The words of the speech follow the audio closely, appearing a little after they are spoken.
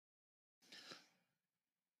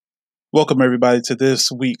Welcome everybody to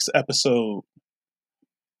this week's episode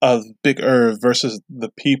of Big Irv versus the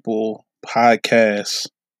People podcast.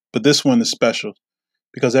 But this one is special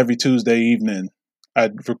because every Tuesday evening I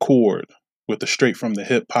record with the Straight from the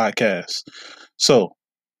Hip podcast. So,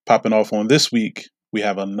 popping off on this week, we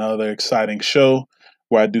have another exciting show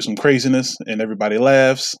where I do some craziness and everybody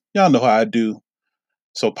laughs. Y'all know how I do.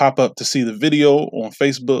 So pop up to see the video on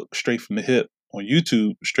Facebook, Straight from the Hip, on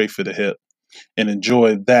YouTube, Straight for the Hip, and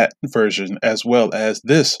enjoy that version as well as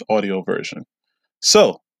this audio version.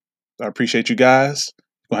 So, I appreciate you guys.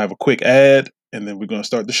 We're going to have a quick ad, and then we're going to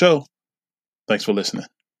start the show. Thanks for listening.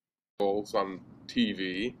 On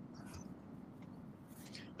TV.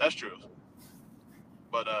 That's true.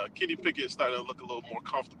 But Kenny Pickett's starting to look a little more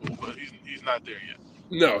comfortable, but he's not there yet.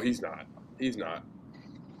 No, he's not. He's not.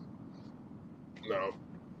 No.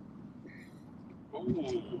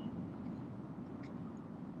 Ooh.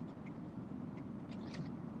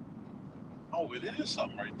 Oh, it is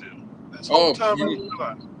something right there. That's all the time I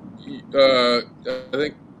realized. I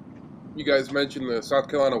think you guys mentioned the South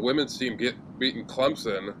Carolina women's team beating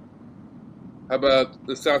Clemson. How about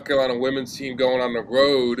the South Carolina women's team going on the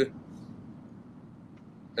road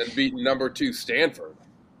and beating number 2 Stanford?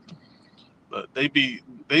 But they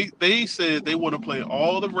said they want to play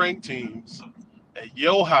all the ranked teams at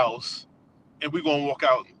your house, and we're gonna walk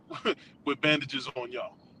out with bandages on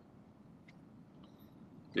y'all.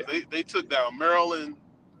 Yeah. They took down Maryland,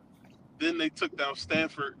 then they took down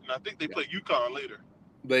Stanford, and I think they play UConn later.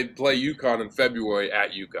 They play UConn in February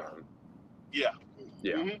at UConn. Yeah.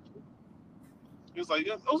 Yeah. Mm-hmm. It's like,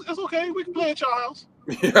 it's okay. We can play at your house.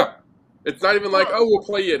 Yeah. It's not even like, oh, we'll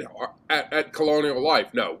play it at Colonial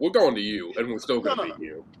Life. No, we're going to you, and we're still going to beat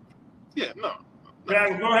you. Yeah, no.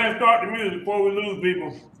 Guys, go ahead and start the music before we lose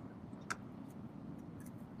people.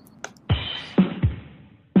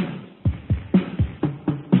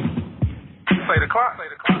 Play the clock.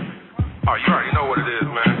 Oh, you already know what it is,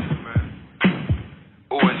 man.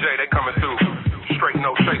 Ooh and J, they coming through. Straight,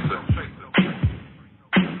 no chaser.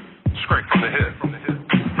 Straight from the hip.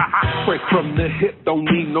 Straight from the hip, don't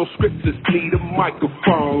need no script, just need a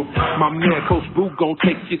microphone. My man Coach Boo gon'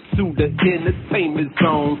 take you to the entertainment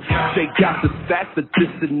zone. They got the stats, the this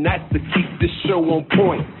and that to keep this show on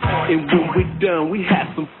point. And when we're done, we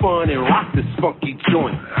have some fun and rock this funky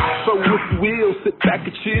joint. So if you will, sit back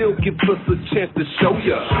and chill, give us a chance to show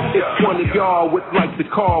ya. If one of y'all would like to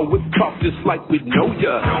call, we'll talk just like we know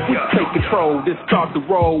ya. We take control, then start the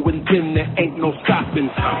roll, and then there ain't no stopping.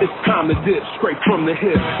 It's time to dip straight from the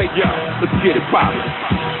hip. Hey, yo, let's get it poppin'.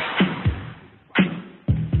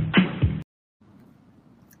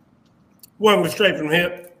 Welcome to Straight from the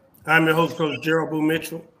Hip. I'm your host, Coach Gerald Boo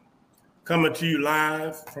Mitchell, coming to you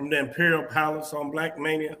live from the Imperial Palace on Black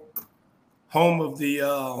Mania, home of the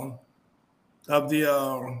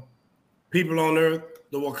people on Earth,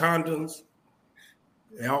 the Wakandans.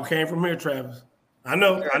 They all came from here, Travis. I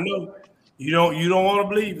know. You don't want to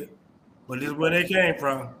believe it, but this is where they came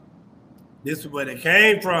from. This is where they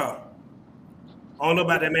came from. I don't know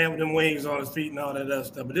about that man with them wings on his feet and all that other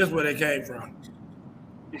stuff, but this is where they came from.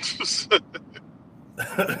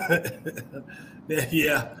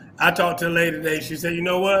 Yeah, I talked to a lady today. She said, "You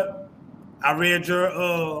know what? I read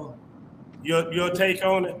your take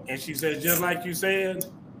on it," and she said, "Just like you said,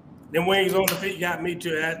 them wings on the feet got me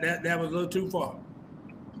too. That was a little too far.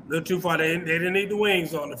 A little too far. They didn't need the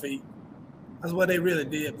wings on the feet. That's what they really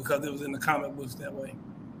did because it was in the comic books that way."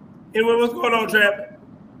 Anyway, what's going on, Trap?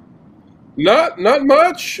 Not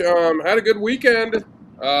much. Had a good weekend.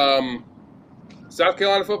 South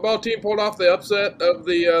Carolina football team pulled off the upset of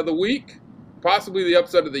the week, possibly the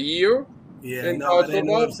upset of the year. Yeah, no, it ain't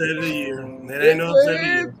no upset of the year. It ain't no upset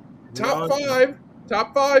of the year.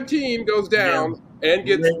 Top five team goes down and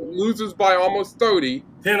loses by almost 30.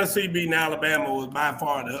 Tennessee beating Alabama was by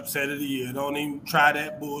far the upset of the year. Don't even try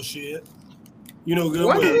that bullshit. You know good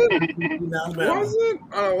Was it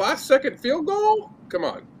on a last-second field goal? Come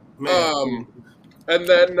on. Man. And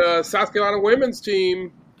then South Carolina women's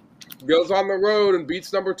team goes on the road and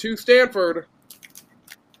beats number 2 Stanford.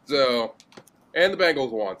 So, and the Bengals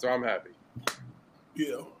won, so I'm happy.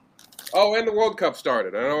 Yeah. Oh, and the World Cup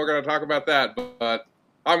started. I know we're going to talk about that, but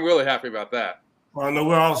I'm really happy about that. Well, I know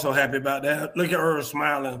we're also happy about that. Look at her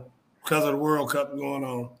smiling because of the World Cup going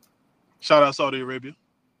on. Shout out Saudi Arabia.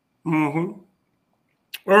 Mm-hmm.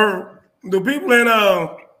 Or do people in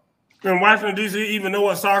Washington, D.C. even know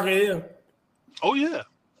what soccer is? Oh, yeah.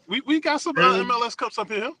 We got some MLS Cups up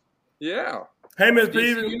here. Yeah. Hey, Mr. DC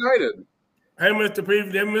Peavy. United. Hey, Mr.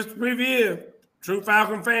 Peavy. There Mr. Peavy is. True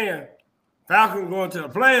Falcon fan. Falcon going to the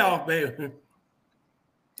playoff, baby.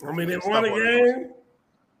 I mean, they won a game.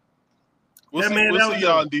 We'll see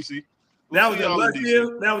y'all in D.C. That was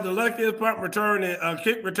the luckiest punt return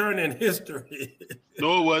kick return in history.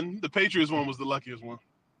 No, it wasn't. The Patriots one was the luckiest one.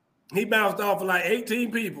 He bounced off of like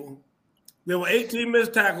 18 people. There were 18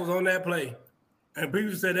 missed tackles on that play. And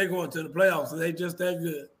people said they're going to the playoffs, so they just that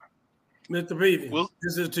good. Mr. Peavy,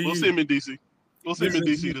 this is to you. We'll see him in D.C. We'll see him in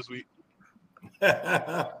D.C. this week.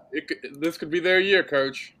 This could be their year,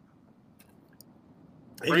 Coach.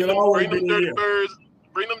 Bring them dirty birds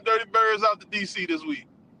out to D.C. this week.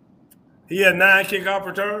 He had 9 kickoff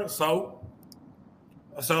returns, so,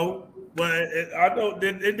 but I know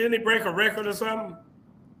didn't he break a record or something?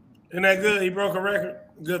 Isn't that good? He broke a record.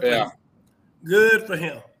 Good for him. Good for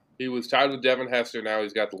him. He was tied with Devin Hester. Now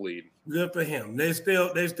he's got the lead. Good for him. They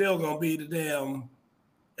still gonna be the damn.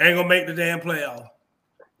 Ain't gonna make the damn playoff.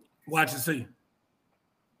 Watch and see.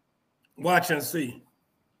 Watch and see.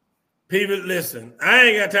 Peavy, listen. I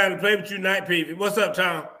ain't got time to play with you tonight, Peavy. What's up,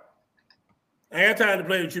 Tom? I ain't got time to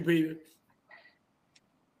play with you, Peavy.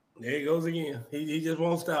 There he goes again. He just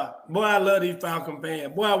won't stop. Boy, I love these Falcon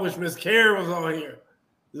fans. Boy, I wish Miss Carey was on here.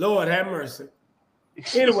 Lord have mercy.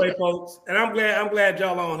 Anyway, folks, and I'm glad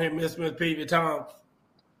y'all on here, Miss Peavy, Tom.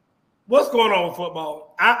 What's going on with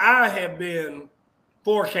football? I have been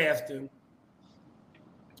forecasting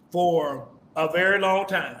for a very long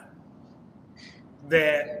time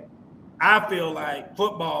that I feel like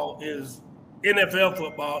NFL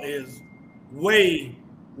football is way,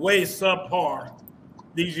 way subpar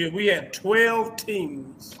these years. We had 12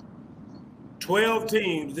 teams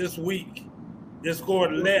this week that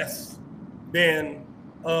scored less than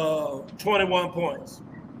 21 points.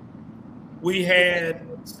 We had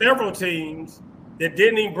several teams that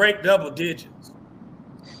didn't even break double digits.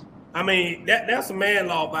 I mean, that's a man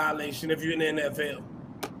law violation if you're in the NFL.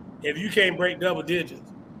 If you can't break double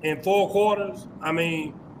digits in 4 quarters, I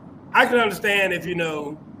mean, I can understand if,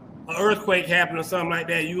 an earthquake happened or something like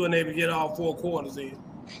that, you weren't able to get all 4 quarters in.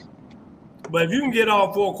 But if you can get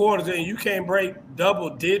all 4 quarters in, you can't break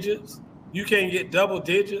double digits, you can't get double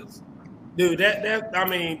digits, dude, there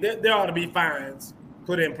ought to be fines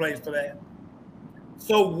put in place for that.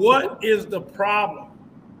 So what is the problem?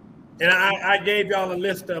 And I gave y'all a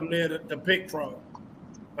list of them there to pick from.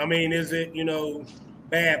 I mean, is it,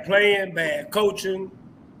 bad playing, bad coaching?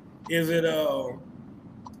 Is it, the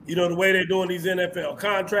way they're doing these NFL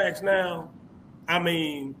contracts now? I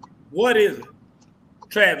mean, what is it?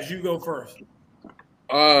 Travis, you go first.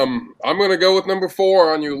 I'm going to go with number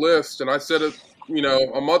 4 on your list. And I said it,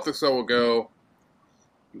 a month or so ago.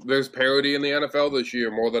 There's parity in the NFL this year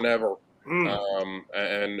more than ever.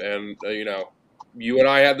 You and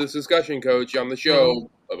I had this discussion, Coach, on the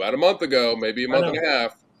show about a month ago, maybe a month and a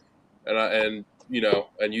half, and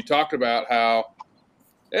you talked about how,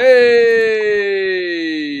 hey,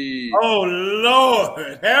 oh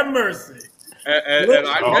Lord, have mercy, and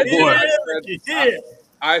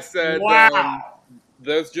I said, wow,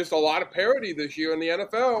 there's just a lot of parity this year in the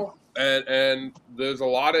NFL, and there's a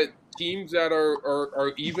lot of teams that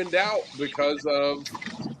are evened out because of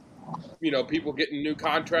people getting new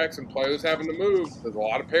contracts and players having to move. There's a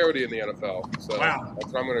lot of parity in the NFL. So that's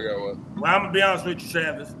what I'm going to go with. Well, I'm going to be honest with you,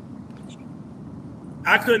 Travis.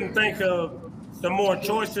 I couldn't think of some more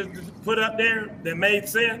choices to put up there that made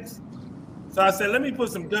sense. So I said, let me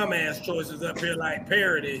put some dumbass choices up here like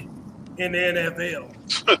parity in the NFL.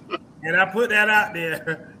 And I put that out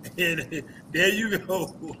there, and there you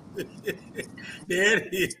go. There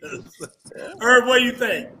it is. Herb, what do you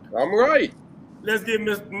think? I'm right. Let's give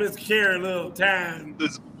Miss Carey a little time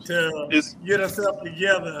to get herself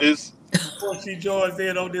together before she joins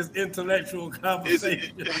in on this intellectual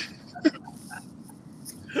conversation.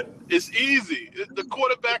 It's easy. The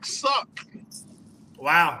quarterbacks suck.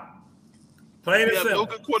 Wow. Plain and simple. We have no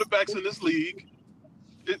good quarterbacks in this league.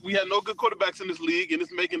 We have no good quarterbacks in this league, and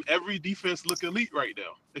it's making every defense look elite right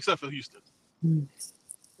now, except for Houston.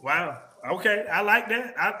 Wow. Okay. I like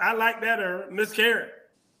that. I like that, Miss Carey.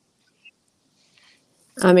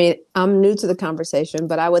 I mean, I'm new to the conversation,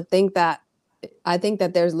 but I think that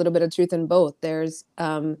there's a little bit of truth in both. There's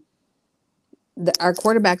our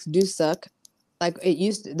quarterbacks do suck. Like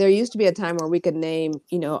there used to be a time where we could name,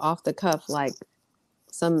 off the cuff, like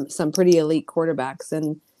some pretty elite quarterbacks.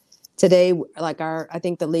 And today, I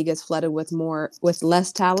think the league is flooded with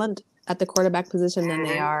less talent at the quarterback position than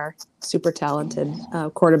they are super talented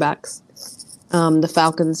quarterbacks. The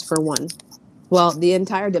Falcons, for one. Well, the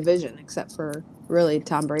entire division, except for really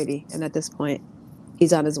Tom Brady. And at this point,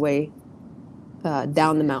 he's on his way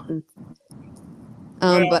down the mountain.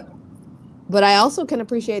 But I also can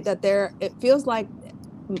appreciate that it feels like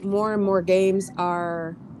more and more games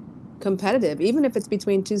are competitive, even if it's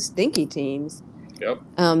between two stinky teams. Yep.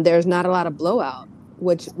 There's not a lot of blowout.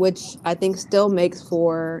 which I think still makes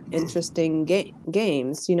for interesting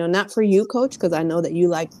games. You know, not for you, Coach, because I know that you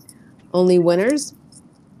like only winners,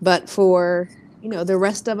 but for, you know, the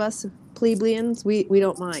rest of us plebeians, we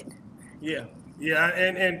don't mind. Yeah,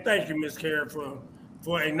 and thank you, Miss Karen,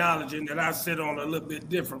 for acknowledging that I sit on a little bit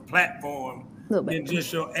different platform than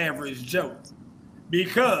just your average Joe.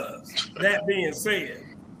 Because that being said,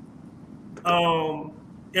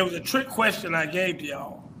 it was a trick question I gave to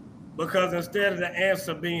y'all, because instead of the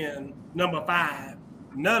answer being number 5,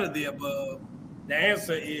 none of the above, the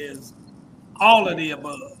answer is all of the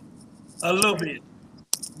above, a little bit.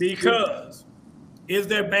 Because is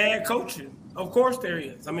there bad coaching? Of course there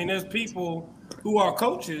is. I mean, there's people who are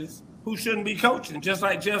coaches who shouldn't be coaching, just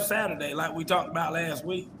like Jeff Saturday, like we talked about last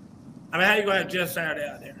week. I mean, how you going to have Jeff Saturday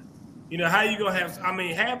out there? You know, how you going to have, I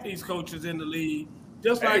mean, half these coaches in the league,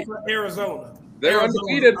 just like Arizona. They're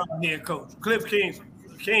undefeated. Head coach, Cliff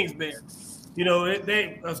Kingsbury. You know,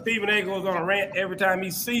 Stephen A goes on a rant every time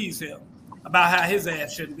he sees him about how his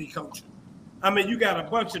ass shouldn't be coaching. I mean, you got a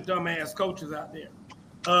bunch of dumbass coaches out there.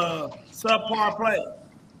 Subpar play.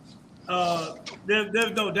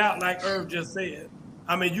 There's no doubt, like Irv just said.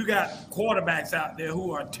 I mean, you got quarterbacks out there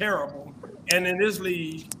who are terrible, and in this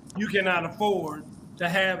league, you cannot afford to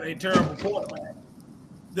have a terrible quarterback.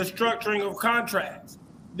 The structuring of contracts.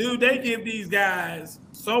 Dude, they give these guys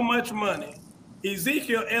so much money.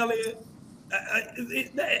 Ezekiel Elliott,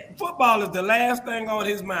 football is the last thing on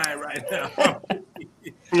his mind right now.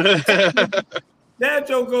 That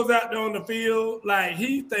Joe goes out there on the field like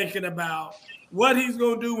he's thinking about what he's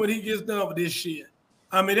going to do when he gets done with this shit.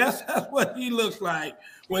 I mean, that's what he looks like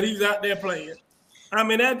when he's out there playing. I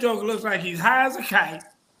mean, that Joker looks like he's high as a kite.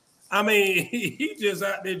 I mean, he just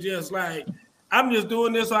out there just like, I'm just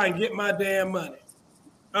doing this so I can get my damn money.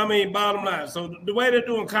 I mean, bottom line. So the way they're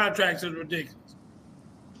doing contracts is ridiculous.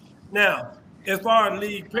 Now, as far as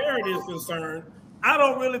league parity is concerned, I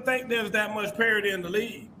don't really think there's that much parity in the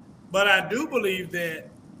league. But I do believe that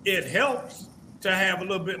it helps to have a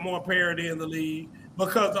little bit more parity in the league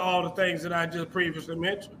because of all the things that I just previously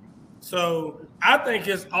mentioned. So I think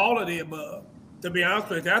it's all of the above, to be honest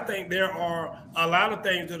with you. I think there are a lot of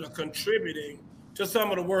things that are contributing to some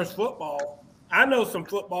of the worst football. I know some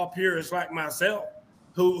football purists like myself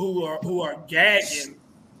who are gagging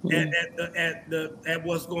at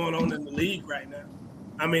what's going on in the league right now.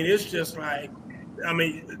 I mean, it's just like, I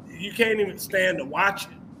mean, you can't even stand to watch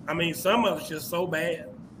it. I mean, some of it's just so bad.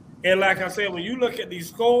 And like I said, when you look at these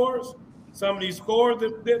scores, some of these scores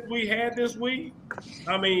that we had this week,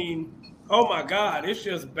 I mean, oh my God, it's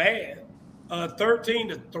just bad.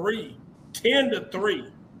 13-3,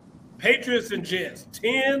 10-3. Patriots and Jets,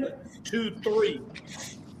 10-3.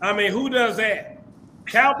 I mean, who does that?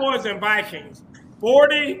 Cowboys and Vikings,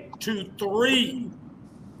 40-3.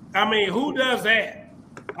 I mean, who does that?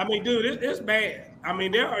 I mean, dude, it's bad. I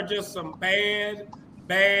mean, there are just some bad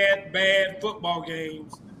football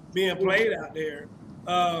games being played out there.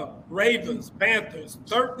 Ravens, Panthers,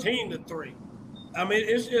 13-3. I mean,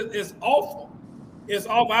 it's awful. It's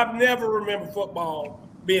awful. I've never remembered football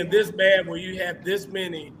being this bad where you have this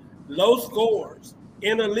many low scores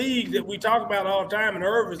in a league that we talk about all the time. And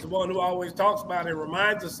Irv is the one who always talks about it and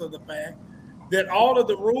reminds us of the fact that all of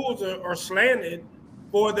the rules are slanted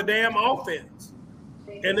for the damn offense.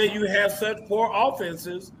 And then you have such poor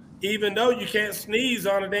offenses, even though you can't sneeze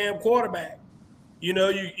on a damn quarterback. You know,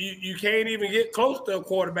 you can't even get close to a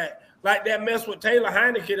quarterback. Like that mess with Taylor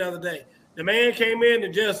Heineke the other day. The man came in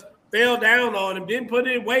and just fell down on him, didn't put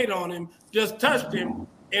any weight on him, just touched him,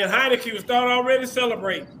 and Heineke was starting already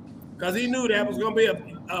celebrating because he knew that was going to be a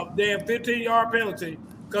damn 15-yard penalty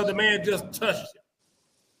because the man just touched him.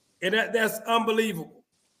 And that's unbelievable.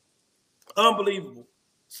 Unbelievable.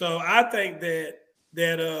 So I think that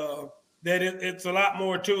it's a lot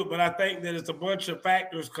more to it, but I think that it's a bunch of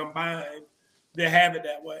factors combined that have it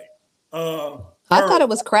that way. I thought it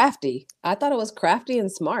was crafty. I thought it was crafty and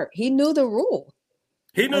smart. He knew the rule.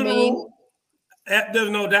 He knew the rule. There's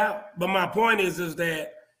no doubt. But my point is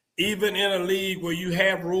that even in a league where you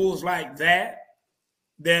have rules like that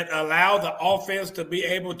allow the offense to be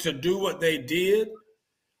able to do what they did,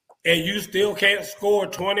 and you still can't score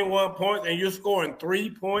 21 points and you're scoring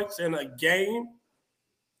 3 points in a game,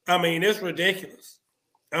 I mean, it's ridiculous.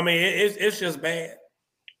 I mean, it's just bad.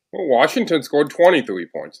 Well, Washington scored 23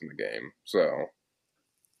 points in the game, so.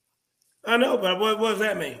 I know, but what does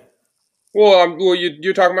that mean? Well,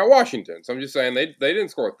 you're talking about Washington, so I'm just saying they didn't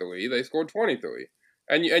score 3, they scored 23.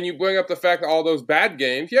 And you bring up the fact that all those bad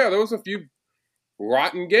games, yeah, there was a few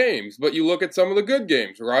rotten games, but you look at some of the good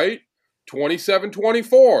games, right?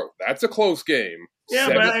 27-24, that's a close game. Yeah,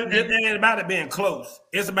 but it ain't about it being close.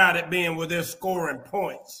 It's about it being where they're scoring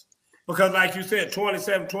points. Because like you said,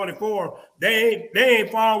 27-24, they ain't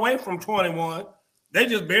far away from 21. They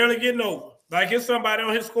just barely getting over. Like it's somebody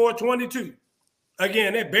on his score 22.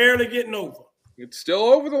 Again, they're barely getting over. It's still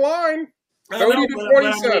over the line.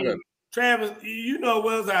 30-27. Travis, you know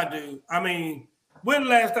well as I do. I mean, when the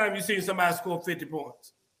last time you seen somebody score 50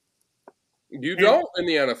 points? You don't in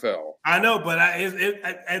the NFL. I know, but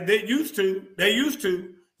they used to. They used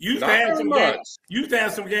to have some games. Used to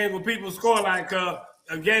have some games where people score like a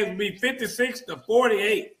game would be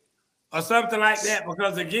 56-48 or something like that.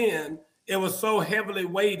 Because again, it was so heavily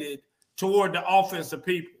weighted toward the offensive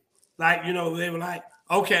people. Like they were like,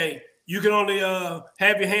 okay, you can only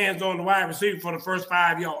have your hands on the wide receiver for the first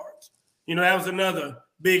 5 yards. That was another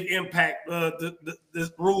big impact.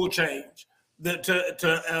 This rule change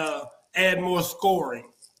to add more scoring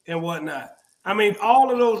and whatnot. I mean,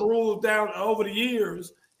 all of those rules down over the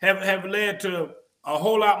years have led to a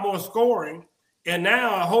whole lot more scoring. And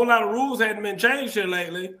now a whole lot of rules hadn't been changed here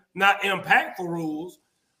lately, not impactful rules,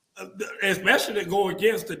 especially that go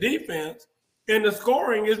against the defense. And the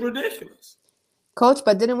scoring is ridiculous. Coach,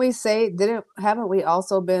 but haven't we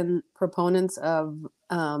also been proponents of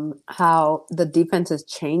how the defense is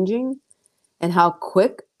changing and how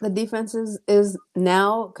quick the defense is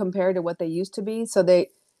now compared to what they used to be? So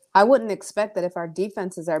I wouldn't expect that if our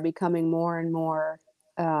defenses are becoming more and more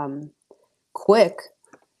quick,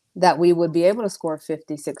 that we would be able to score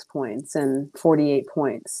 56 points and 48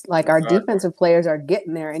 points. Like our defensive players are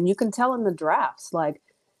getting there, and you can tell in the drafts,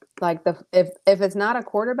 if it's not a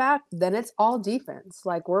quarterback, then it's all defense.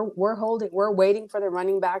 Like we're waiting for the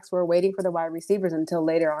running backs, we're waiting for the wide receivers until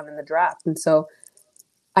later on in the draft. And so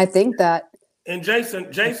I think that. And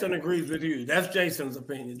Jason agrees with you. That's Jason's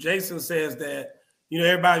opinion. Jason says that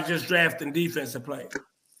everybody's just drafting defensive players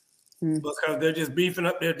because they're just beefing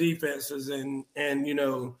up their defenses, and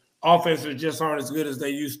offenses just aren't as good as they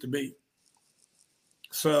used to be.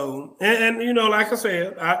 So, and like I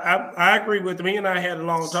said, I agree with him. He and I had a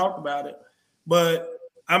long talk about it. But,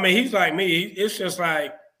 I mean, he's like me. It's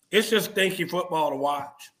just stinky football to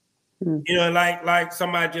watch. Like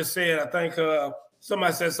somebody just said, I think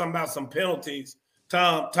somebody said something about some penalties.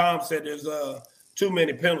 Tom said there's too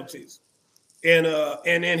many penalties.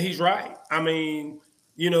 And he's right. I mean,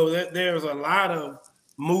 there's a lot of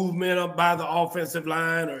movement up by the offensive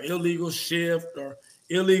line or illegal shift or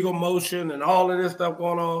illegal motion and all of this stuff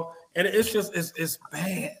going on. And it's just, it's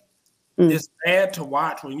bad. It's bad to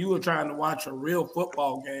watch when you were trying to watch a real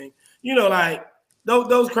football game. Like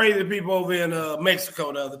those crazy people over in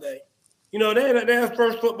Mexico the other day. Their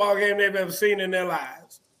first football game they've ever seen in their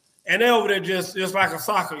lives. And they're over there just like a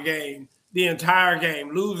soccer game, the entire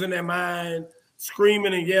game, losing their mind,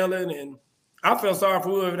 screaming and yelling. And I felt sorry for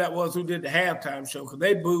whoever that was who did the halftime show because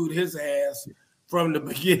they booed his ass from the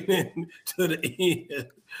beginning to the end.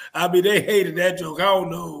 I mean, they hated that joke. I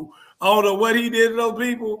don't know what he did to those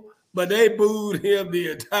people, but they booed him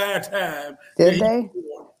the entire time. Did they?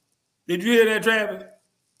 Did you hear that, Travis?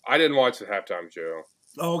 I didn't watch the halftime show.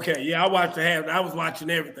 Okay, yeah, I watched the half. I was watching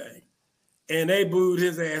everything, and they booed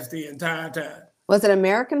his ass the entire time. Was it an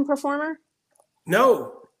American performer?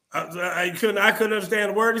 No, I couldn't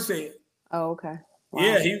understand a word he said. Oh, okay. Wow.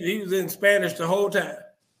 Yeah, he was in Spanish the whole time.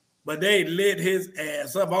 But they lit his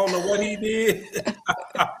ass up. I don't know what he did.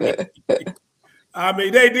 I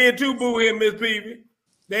mean, they did too boo him, Miss Peavy.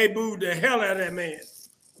 They booed the hell out of that man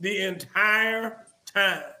the entire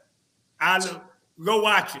time. Go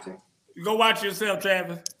watch it. Go watch it yourself,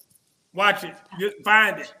 Travis. Watch it.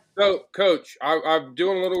 Find it. So, Coach, I'm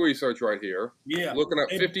doing a little research right here. Yeah. Looking at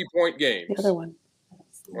 50-point games. The other one.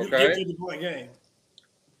 Okay. 50-point game.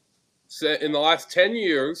 So in the last 10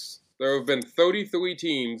 years, there have been 33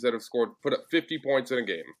 teams that have put up 50 points in a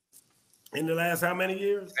game. In the last how many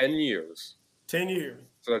years? 10 years. 10 years.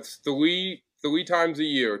 So that's three times a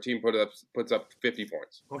year a team puts up 50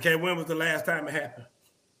 points. Okay, when was the last time it happened?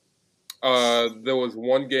 There was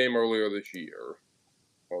one game earlier this year.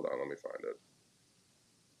 Hold on, let me find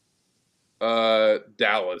it.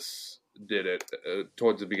 Dallas did it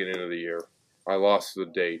towards the beginning of the year. I lost the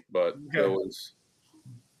date, but there was.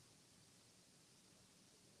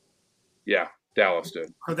 Yeah, Dallas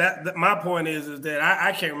did. That my point is that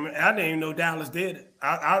I can't remember. I didn't even know Dallas did it.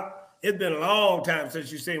 It's been a long time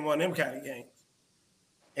since you've seen one of them kind of games.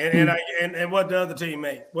 And what the other team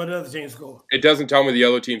made? What the other team scored? It doesn't tell me the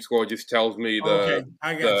other team score. It just tells me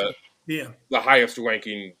I got you. Yeah, the highest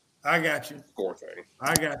ranking. I got you. Score thing.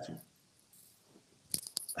 I got you.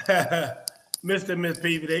 Mr. and Miss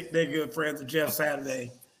Peavy, they're good friends of Jeff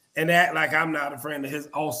Saturday, and they act like I'm not a friend of his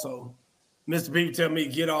also. Mr. P tell me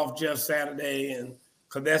get off Jeff Saturday, and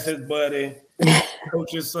because that's his buddy,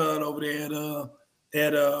 coach's son over there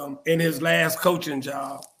in his last coaching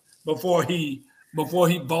job before he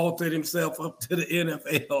vaulted himself up to the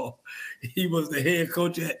NFL. He was the head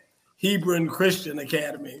coach at Hebron Christian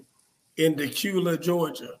Academy in Decula,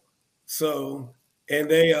 Georgia. So, and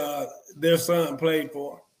their son played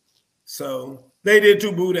for him. So they did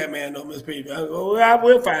too boo that man though, Miss P.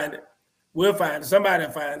 We'll find it. We'll find it. Somebody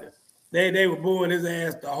will find it. They were booing his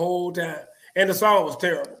ass the whole time. And the song was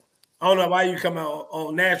terrible. I don't know why you come out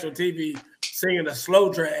on national TV singing a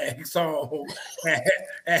slow drag song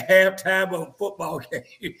at halftime of a football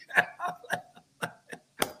game.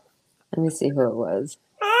 Let me see who it was.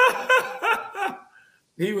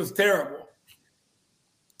 He was terrible.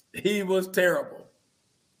 He was terrible.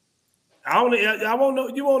 I won't know.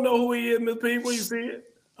 You won't know who he is, Miss P, when you see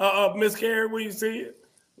it. Miss Carey, when you see it.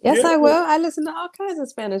 Yes, Yeah. I will. I listen to all kinds of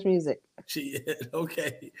Spanish music. Shit,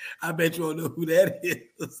 okay. I bet you won't know who that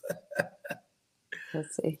is.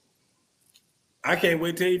 Let's see. I can't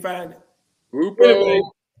wait till you find it. Grupo Anyway.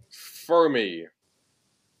 Fermi.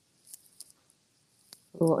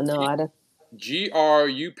 Oh, no, I don't.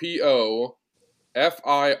 GRUPO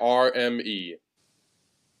FIRME.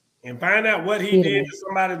 And find out what he did to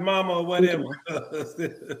somebody's mama or whatever. Because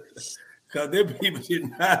them people did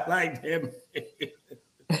not like him.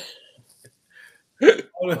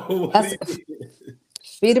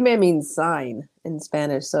 Firme means sign in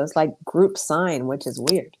Spanish, so it's like group sign, which is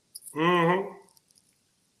weird. Mm-hmm.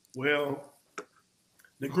 Well,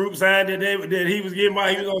 the group sign that he was getting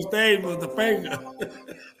while he was on stage was the finger.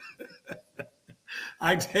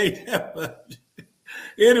 I tell you that much.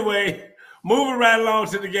 Anyway, moving right along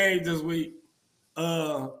to the game this week.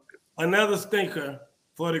 Another stinker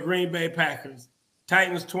for the Green Bay Packers.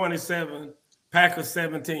 Titans 27, Packers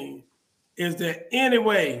 17. Is there any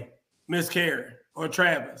way, Miss Carey or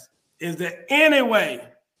Travis, is there any way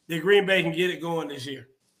that Green Bay can get it going this year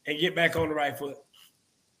and get back on the right foot?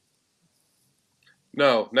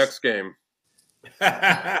 No, next game.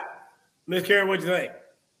 Miss Carey, what'd you think?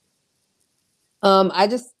 I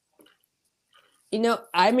just,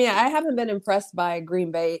 I haven't been impressed by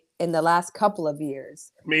Green Bay in the last couple of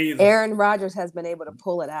years. Me either. Aaron Rodgers has been able to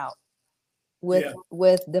pull it out with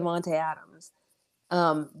Devontae Adams.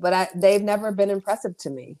 But they've never been impressive to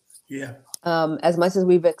me. Yeah. As much as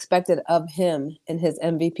we've expected of him in his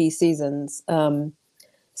MVP seasons.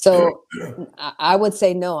 So I would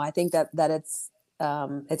say no. I think that it's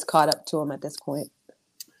caught up to him at this point.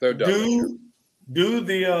 They're done. Do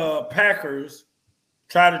the Packers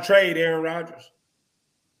try to trade Aaron Rodgers?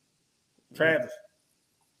 Travis?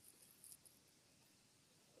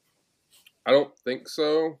 I don't think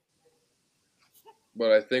so.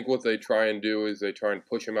 But I think what they try and do is they try and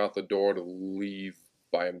push him out the door to leave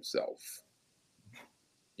by himself.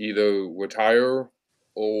 Either retire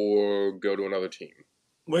or go to another team.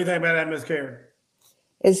 What do you think about that, Miss Carey?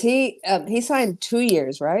 Is he signed 2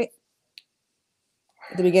 years, right?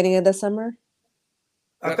 At the beginning of the summer?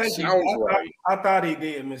 That sounds right. I thought he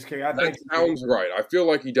did, Miss Carey. That sounds right. I feel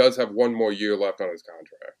like he does have one more year left on his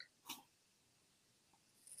contract.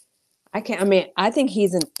 I think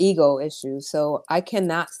he's an ego issue, so I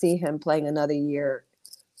cannot see him playing another year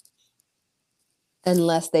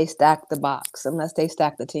unless they stack the box, unless they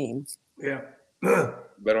stack the team. Yeah. They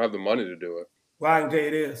don't have the money to do it. Well, I can tell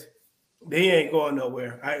you this. They ain't going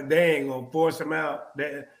nowhere. They ain't going to force him out.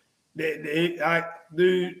 Dude,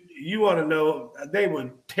 you want to know, they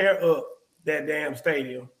would tear up that damn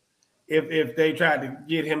stadium if they tried to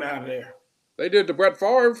get him out of there. They did to Brett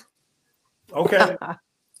Favre. Okay.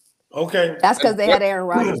 Okay. That's because they had Aaron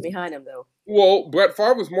Rodgers behind him, though. Well, Brett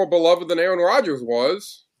Favre was more beloved than Aaron Rodgers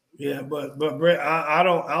was. Yeah, but Brett, I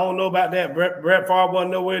don't know about that. Brett Favre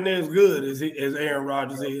wasn't nowhere near as good as Aaron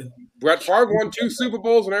Rodgers is. Brett Favre won 2 Super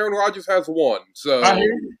Bowls and Aaron Rodgers has 1. So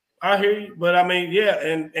I hear you. But I mean, yeah,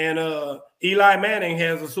 and Eli Manning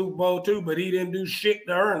has a Super Bowl too, but he didn't do shit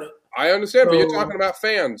to earn it. I understand, but you're talking about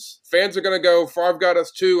fans. Fans are going to go, Favre got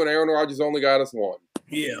us 2 and Aaron Rodgers only got us 1.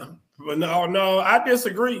 Yeah. But no, I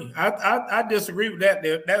disagree. I disagree with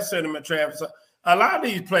that sentiment, Travis. A lot of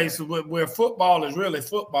these places where football is really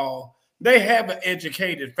football, they have an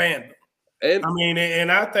educated fandom.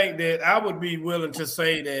 And I think that I would be willing to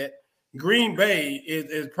say that Green Bay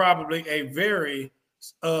is probably a very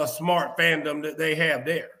smart fandom that they have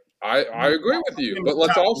there. I agree with you, but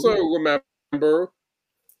let's also remember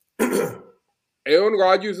Aaron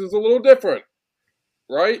Rodgers is a little different,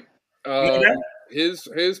 right?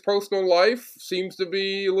 His personal life seems to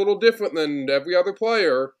be a little different than every other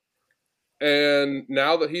player. And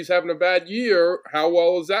now that he's having a bad year, how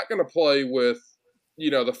well is that going to play with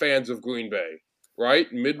the fans of Green Bay, right?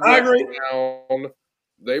 I Midwest agree. town.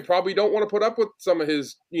 They probably don't want to put up with some of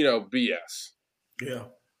his, BS. Yeah.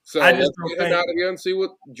 So I just let's don't get him think- out again and see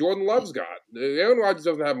what Jordan Love's got. Aaron Rodgers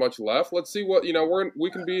doesn't have much left. Let's see what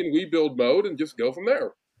we can be in rebuild mode and just go from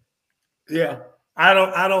there. Yeah. I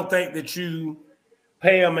don't think that you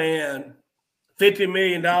pay a man $50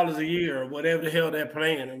 million a year or whatever the hell they're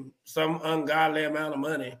paying him, some ungodly amount of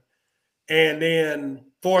money, and then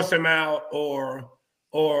force him out or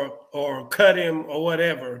cut him or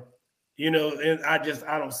whatever. And I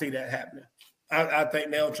don't see that happening. I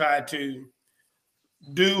think they'll try to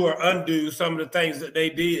do or undo some of the things that they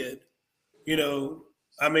did.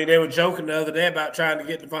 I mean, they were joking the other day about trying to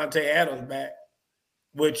get Devontae Adams back,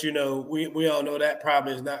 which, we all know that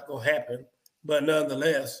probably is not going to happen. But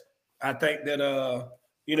nonetheless, I think that,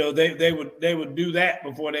 they would do that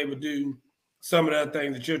before they would do some of the other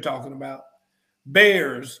things that you're talking about.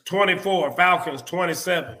 Bears, 24, Falcons,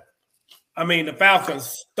 27. I mean, the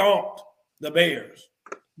Falcons stomped the Bears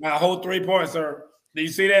by a whole 3 points, sir. Do you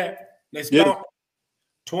see that? They stomped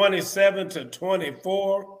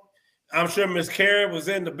 27-24. I'm sure Miss Carey was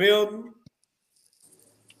in the building.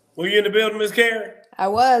 Were you in the building, Miss Carey? I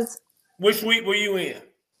was. Which suite were you in?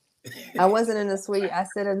 I wasn't in the suite. I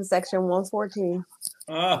sit in section 114.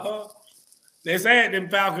 Uh-huh. They said in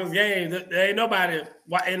Falcons game, there ain't nobody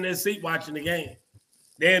in their seat watching the game.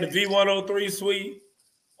 They're in the V103 suite,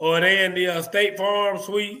 or they're in the State Farm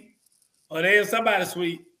suite, or they're in somebody's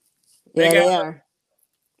suite. They are.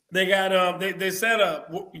 They got they set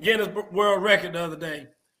up Guinness World Record the other day.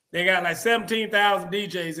 They got like 17,000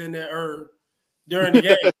 DJs in there during the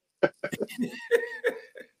game.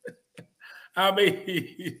 I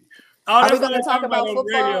mean, are we going to talk about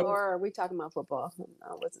football, or are we talking about football?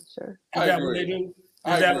 I wasn't sure. Is that what they do?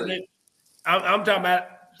 I'm talking about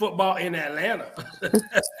football in Atlanta.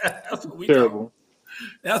 That's what we Terrible.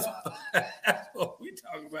 That's what we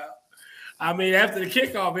talking about. I mean, after the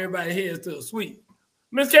kickoff, everybody heads to a suite.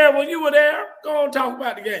 Miss Carol, when you were there, go on talk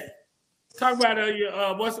about the game. Talk about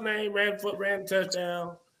your what's the name? Ran the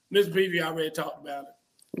touchdown. Miss Peavy already talked about it.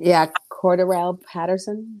 Yeah, Cordarrelle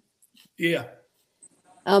Patterson. Yeah.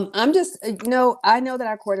 I'm just, I know that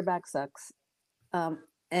our quarterback sucks,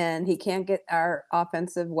 and he can't get our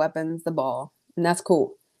offensive weapons the ball, and that's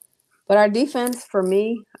cool. But our defense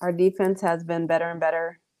has been better and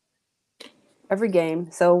better every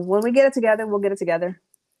game. So when we get it together, we'll get it together.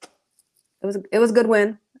 It was a good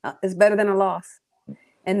win. It's better than a loss,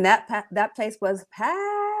 and that place was packed.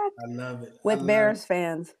 I love it with Bears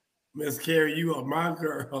fans. Miss Carey, you are my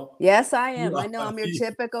girl. Yes, I am. I know I'm your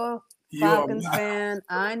typical Falcons fan.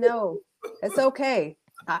 I know. It's okay.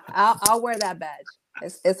 I'll wear that badge.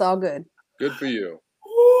 It's all good. Good for you.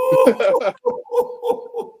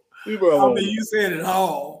 I mean, you said it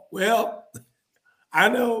all. Well, I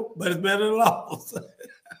know, but it's better than loss.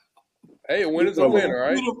 Hey, a win is a win, all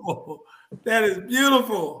right? Beautiful. That is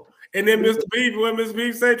beautiful. And then Mr. Beef, when Mr.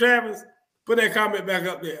 Beef say, Travis, put that comment back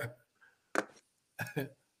up there.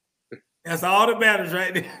 That's all that matters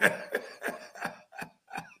right there.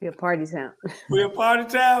 We're a party town. We're a party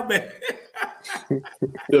town, man.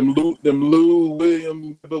 them Lou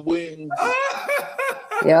Williams wings.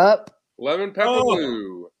 Yep. Lemon pepper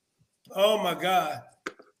Lou. Oh my God.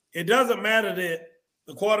 It doesn't matter that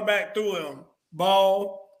the quarterback threw him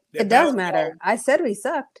ball. It does matter. I said we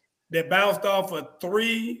sucked. That bounced off of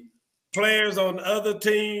 3 players on the other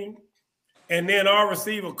team. And then our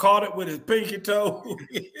receiver caught it with his pinky toe.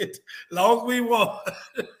 As long as we won,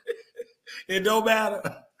 it don't matter.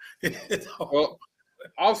 Well,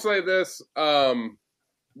 I'll say this. Hey,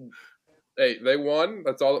 they won.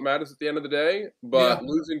 That's all that matters at the end of the day. But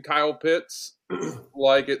losing Kyle Pitts,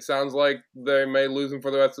 like it sounds like they may lose him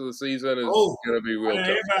for the rest of the season, is going to be real tough.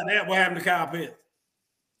 About that, what happened to Kyle Pitts?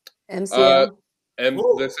 MCL. And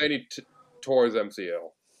they're saying he tore his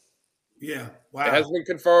MCL. Yeah, wow. It hasn't been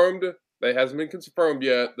confirmed. It hasn't been confirmed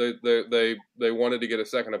yet. They wanted to get a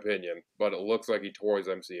second opinion, but it looks like he tore his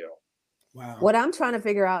MCL. Wow. What I'm trying to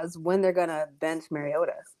figure out is when they're gonna bench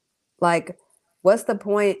Mariota. Like, what's the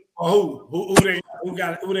point? Oh, who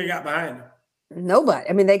they got behind him? Nobody.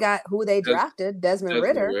 I mean, they got who they drafted, Desmond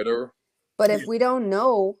Ridder. But if we don't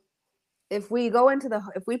know, if we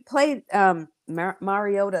play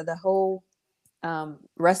Mariota the whole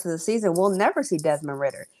rest of the season, we'll never see Desmond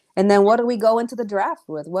Ridder. And then what do we go into the draft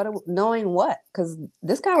with? Knowing what? Because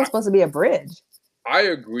this guy was supposed to be a bridge. I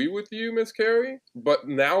agree with you, Miss Carey, but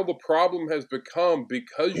now the problem has become,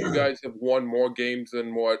 because you guys have won more games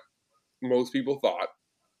than what most people thought,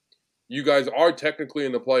 you guys are technically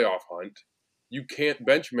in the playoff hunt. You can't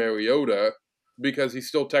bench Mariota because he's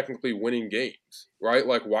still technically winning games, right?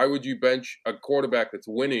 Like, why would you bench a quarterback that's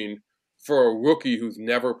winning for a rookie who's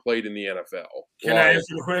never played in the NFL? Can I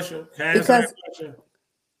answer the question? Can I answer that question?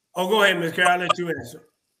 Oh, go ahead, Ms. Carol. I'll let you answer.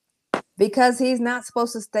 Because he's not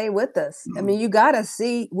supposed to stay with us. I mean, you got to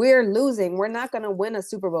see we're losing. We're not going to win a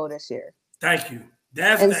Super Bowl this year. Thank you.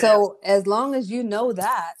 So as long as you know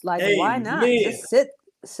that, like, why not just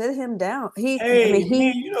sit him down? He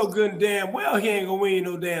you know good and damn well he ain't gonna win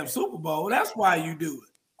no damn Super Bowl. That's why you do it.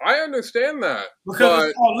 I understand that because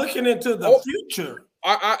it's all looking into the future.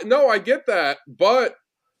 I get that, but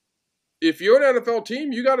if you're an NFL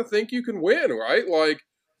team, you got to think you can win, right? Like,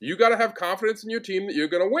 you got to have confidence in your team that you're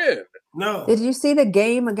going to win. No. Did you see the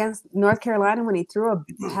game against North Carolina when he threw a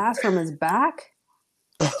pass from his back?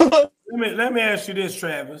 Let me ask you this,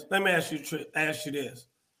 Travis. Let me ask you this.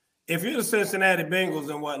 If you're the Cincinnati Bengals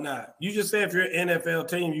and whatnot, you just said if you're an NFL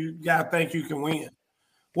team, you got to think you can win.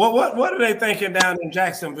 What are they thinking down in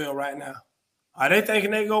Jacksonville right now? Are they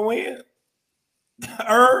thinking they're going to win?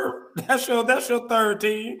 Herb, that's your third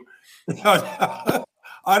team. Are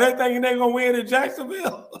they thinking they're going to win in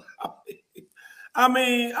Jacksonville? I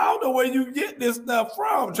mean, I don't know where you get this stuff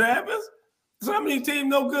from, Travis. Some of these teams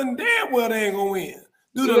know good and damn well they ain't going to win.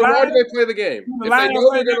 Why do they play the game? If they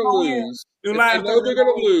know they're going to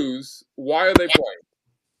lose, why are they playing?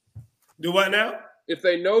 Do what now? If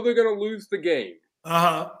they know they're going to lose the game,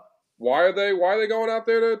 why are they going out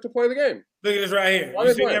there to play the game? Look at this right here.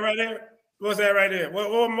 You see that right there? What's that right there?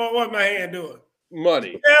 What's my hand doing?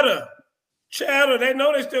 Money. Chatter. They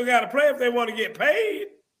know they still got to play if they want to get paid.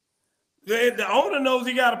 The owner knows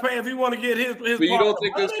he got to pay if he want to get his. But you don't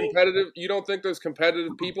think there's competitive? You don't think there's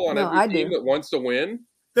competitive people on every team that wants to win?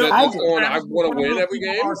 I want to win every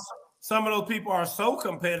game. Some of those people are so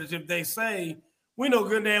competitive. They say we know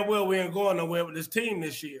good and damn well we ain't going nowhere with this team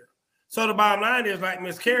this year. So the bottom line is, like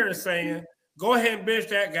Miss Carey is saying, go ahead and bench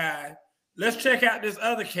that guy. Let's check out this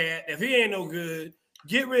other cat. If he ain't no good,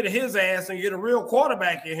 get rid of his ass and get a real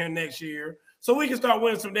quarterback in here next year, so we can start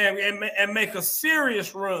winning some damn and make a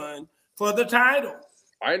serious run for the title.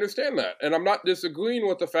 I understand that, and I'm not disagreeing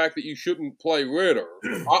with the fact that you shouldn't play Ritter.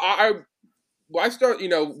 I start,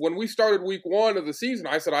 when we started week 1 of the season,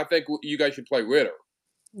 I said I think you guys should play Ritter,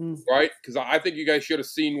 right? Because I think you guys should have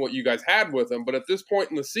seen what you guys had with him. But at this point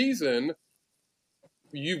in the season,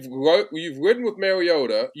 you've ridden with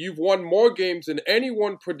Mariota. You've won more games than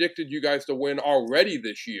anyone predicted you guys to win already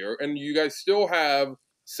this year, and you guys still have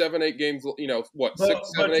 7-8 games. 6,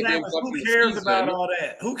 7, 8 games left. Who cares about all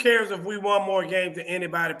that? Who cares if we won more games than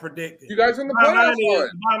anybody predicted? You guys are in the playoffs.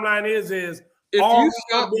 The bottom line is if you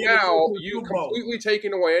stop now, you're completely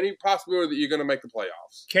taking away any possibility that you're going to make the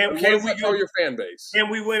playoffs. Can we tell your fan base? Can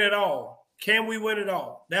we win it all? Can we win it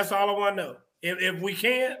all? That's all I want to know. If we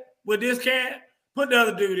can't with this cat, put the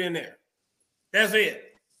other dude in there. That's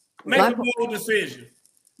it. Make a bold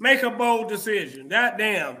decision. God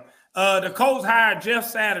damn. The Colts hired Jeff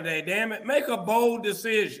Saturday. Damn it. Make a bold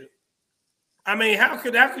decision. I mean, how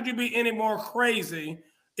could you be any more crazy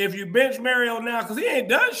if you bench Mariota now? Because he ain't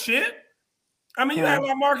done shit. I mean, you act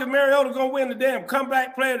like Marcus Mariota going to win the damn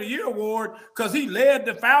Comeback Player of the Year award because he led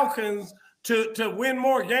the Falcons to win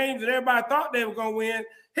more games than everybody thought they were going to win.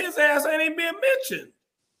 His ass ain't even being mentioned.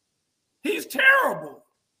 He's terrible.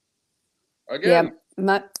 Again.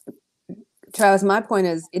 Yeah, Travis, my point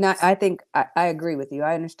is, I think I agree with you.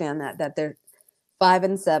 I understand that they're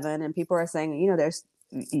 5-7, and people are saying,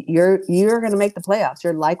 you're going to make the playoffs.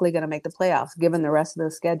 You're likely going to make the playoffs given the rest of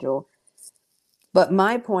the schedule. But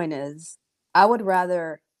my point is, I would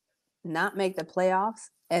rather not make the playoffs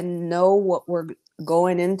and know what we're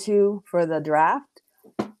going into for the draft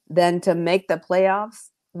than to make the playoffs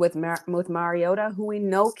with Mariota, who we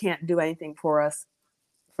know can't do anything for us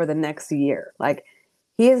for the next year. Like,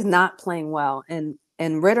 he is not playing well, and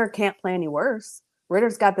Ritter can't play any worse.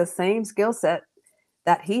 Ritter's got the same skill set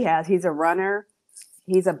that he has. He's a runner.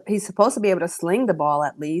 He's supposed to be able to sling the ball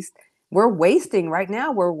at least. We're wasting right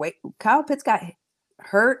now. Kyle Pitts got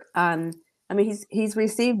hurt on. I mean, he's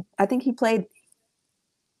received. I think he played.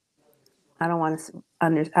 I don't want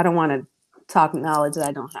to talk knowledge that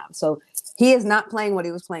I don't have. So he is not playing what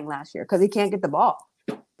he was playing last year because he can't get the ball.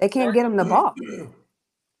 They can't get him the ball,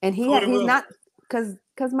 and he's not because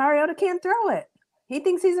Mariota can't throw it. He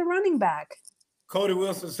thinks he's a running back. Cody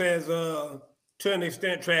Wilson says, to an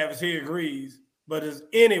extent, Travis, he agrees. But does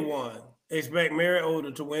anyone expect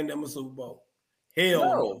Mariota to win them a Super Bowl? Hell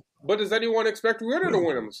no. But does anyone expect Ritter to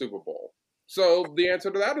win them a Super Bowl? So the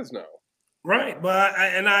answer to that is no. Right, but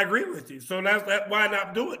I agree with you. So that's why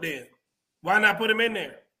not do it then? Why not put him in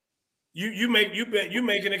there? You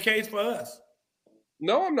making a case for us?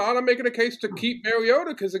 No, I'm not. I'm making a case to keep Mariota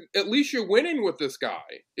because at least you're winning with this guy.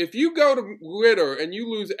 If you go to Ritter and you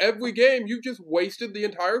lose every game, you've just wasted the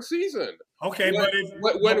entire season. Okay,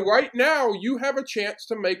 when right now you have a chance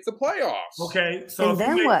to make the playoffs. Okay, so and if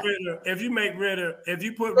then you what? make Ritter, if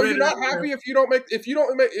you put So Ritter, you're not happy if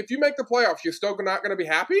you make the playoffs. You're still not going to be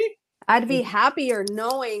happy. I'd be happier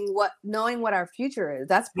knowing what our future is.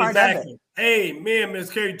 That's part of it. Hey, me and Miss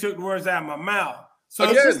Carey took the words out of my mouth. So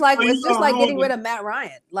it's just like getting rid of Matt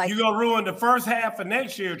Ryan. Like you're gonna ruin the first half of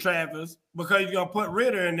next year, Travis, because you're gonna put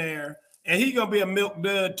Ritter in there, and he's gonna be a milk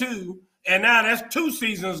dud too. And now that's 2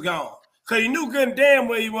 seasons gone. Because you knew good and damn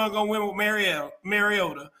well you weren't gonna win with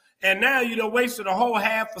Mariota. And now you done wasted a whole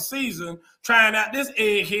half a season trying out this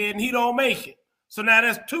egghead, and he don't make it. So now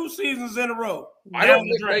that's 2 seasons in a row. I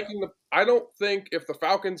don't think if the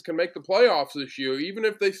Falcons can make the playoffs this year, even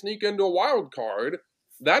if they sneak into a wild card,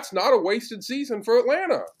 that's not a wasted season for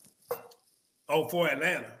Atlanta. Oh, for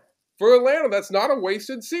Atlanta. For Atlanta, that's not a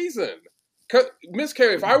wasted season. Miss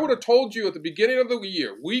Carey, if I would have told you at the beginning of the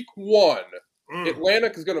year, week 1,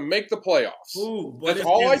 Atlanta is going to make the playoffs. That's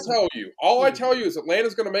all I tell you. All I tell you is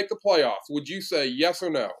Atlanta's going to make the playoffs. Would you say yes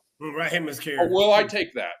or no? Right here, Miss Carey. Or will I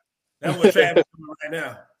take that? That's what Travis is doing right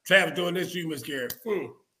now. Travis doing this to you, Miss Carey.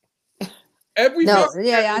 I said no.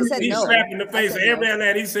 He's slapping the face of every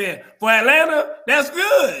Atlanta. He said, for Atlanta, that's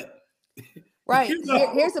good. Right.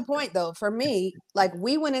 Here's the point, though. For me, like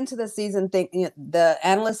we went into the season thinking the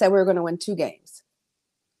analysts said we were going to win 2 games.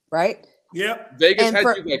 Right? Yep. Vegas had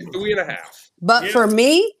you like 3.5. But for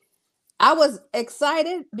me, I was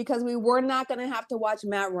excited because we were not going to have to watch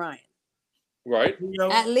Matt Ryan. Right.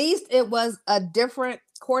 At least it was a different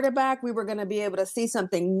quarterback. We were going to be able to see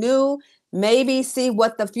something new, maybe see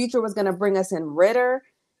what the future was going to bring us in Ritter.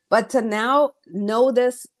 But to now know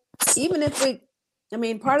this, even if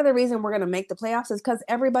part of the reason we're going to make the playoffs is because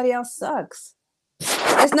everybody else sucks.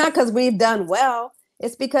 It's not because we've done well.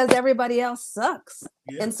 It's because everybody else sucks.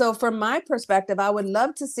 Yeah. And so from my perspective, I would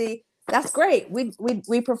love to see, that's great. We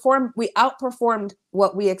outperformed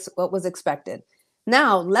what was expected.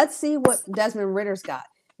 Now, let's see what Desmond Ritter's got.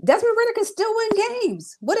 Desmond Ritter can still win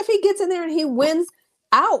games. What if he gets in there and he wins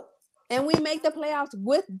out and we make the playoffs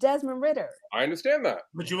with Desmond Ritter? I understand that.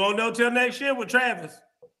 But you won't know till next year with Travis.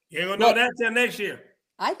 You ain't gonna know that till next year.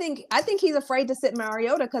 I think he's afraid to sit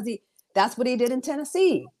Mariota because that's what he did in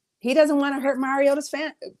Tennessee. He doesn't want to hurt Mariota's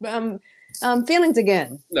feelings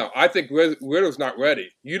again. No, I think Ritter's not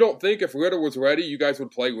ready. You don't think if Ritter was ready, you guys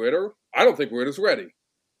would play Ritter? I don't think Ritter's ready.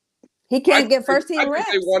 He can't get first-team reps.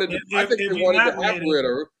 I think they wanted to have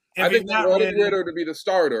Ritter. I think they wanted Ritter to be the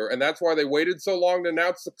starter, and that's why they waited so long to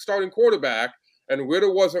announce the starting quarterback, and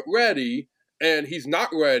Ritter wasn't ready, and he's not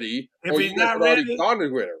ready, if he's not ready,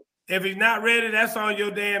 Ritter. If he's not ready, that's on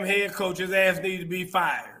your damn head coach. His ass needs to be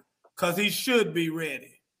fired because he should be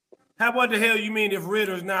ready. What the hell you mean if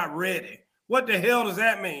Ritter's not ready? What the hell does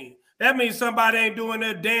that mean? That means somebody ain't doing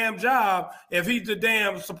their damn job if he's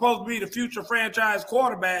the supposed to be the future franchise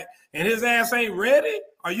quarterback and his ass ain't ready?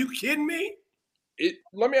 Are you kidding me?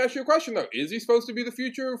 Let me ask you a question, though. Is he supposed to be the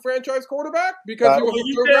future franchise quarterback? Because he was a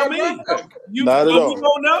third-round draft pick. Not at all. We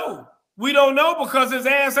don't know. We don't know because his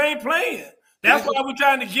ass ain't playing. That's why we're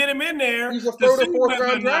trying to get him in there. He's a third or fourth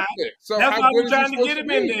round draft pick. So that's why we're trying to get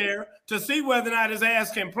him in there to see whether or not his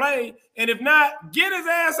ass can play. And if not, get his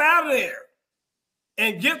ass out of there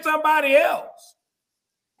and get somebody else.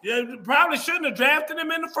 You probably shouldn't have drafted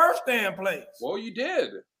him in the first damn place. Well, you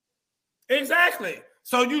did. Exactly.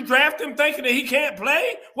 So you draft him thinking that he can't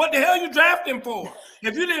play? What the hell you draft him for?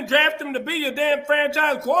 If you didn't draft him to be your damn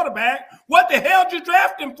franchise quarterback, what the hell did you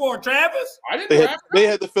draft him for, Travis? I didn't draft him.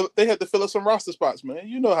 They had to fill up some roster spots, man.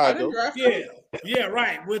 You know how it goes. Yeah,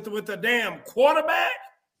 right. With the damn quarterback?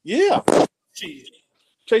 Yeah. Jeez.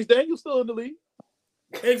 Chase Daniel's still in the league.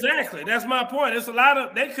 Exactly. That's my point. It's a lot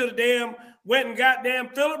of they could have damn went and got damn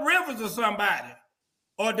Phillip Rivers or somebody.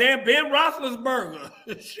 Or damn Ben Roethlisberger.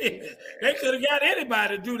 Shit. They could have got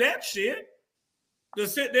anybody to do that shit. To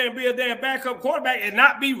sit there and be a damn backup quarterback and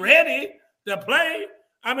not be ready to play.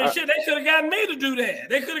 I mean, shit, they could have gotten me to do that.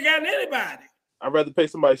 They could have gotten anybody. I'd rather pay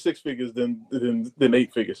somebody 6 figures than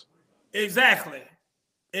 8 figures. Exactly.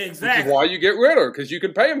 Which is why you get Ritter, because you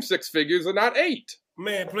can pay him 6 figures and not 8.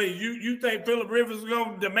 Man, please. You think Phillip Rivers is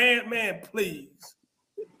going to demand? Man, please.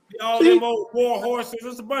 All them old war horses.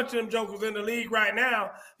 There's a bunch of them jokers in the league right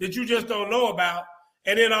now that you just don't know about.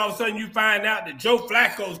 And then all of a sudden you find out that Joe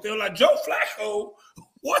Flacco's still like, Joe Flacco?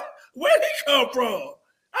 What? Where'd he come from?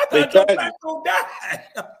 I thought Joe Flacco died.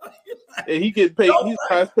 And he getting paid. He's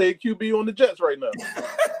highest paid QB on the Jets right now.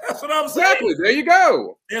 That's what I'm saying. Exactly. There you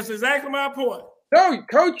go. That's exactly my point. No,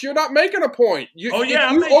 Coach, you're not making a point. I'm making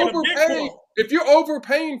a big point. If you're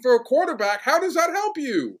overpaying for a quarterback, how does that help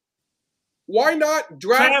you? Why not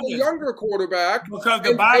draft a younger quarterback? Because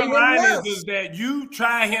the bottom line is that you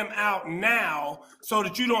try him out now so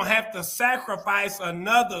that you don't have to sacrifice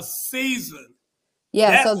another season.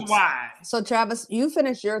 Yeah, that's why. So Travis, you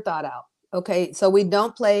finish your thought out. Okay, so we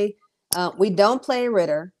don't play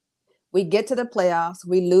Ritter. We get to the playoffs.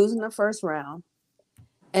 We lose in the first round.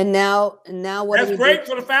 And now what? That's great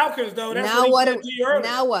for the Falcons, though. That's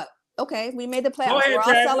now what? Okay, we made the playoffs. We're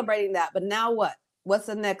all celebrating that. But now what? What's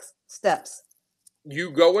the next steps?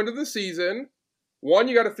 You go into the season. One,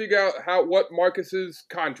 you got to figure out what Marcus's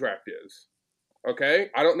contract is. Okay,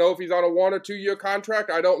 I don't know if he's on a 1 or 2 year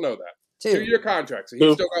contract. I don't know that. 2 year contract. So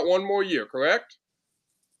he's still got 1 more year, correct?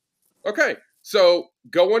 Okay, so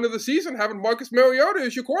go into the season having Marcus Mariota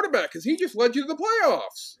as your quarterback because he just led you to the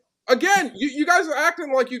playoffs. Again, you guys are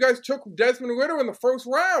acting like you guys took Desmond Ritter in the first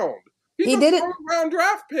round. He's a first-round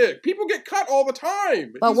draft pick. People get cut all the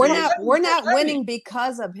time. But we're not winning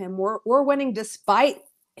because of him. We're winning despite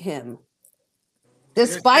him.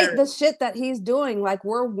 Despite the shit that he's doing, like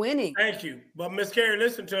we're winning. Thank you. But Miss Carey,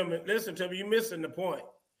 listen to me. You're missing the point.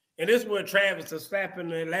 And this is where Travis is slapping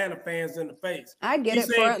the Atlanta fans in the face. I get it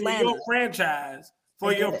for Atlanta.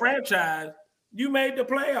 For your franchise, you made the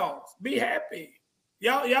playoffs. Be happy.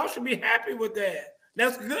 Y'all should be happy with that.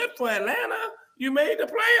 That's good for Atlanta. You made the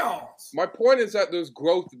playoffs. My point is that there's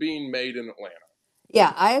growth being made in Atlanta.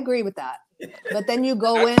 Yeah, I agree with that. But then you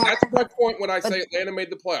go in. That's my point when I say Atlanta made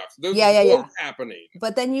the playoffs. There's growth happening.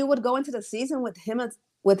 But then you would go into the season with him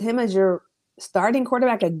as your starting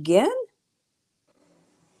quarterback again?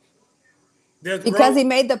 Because he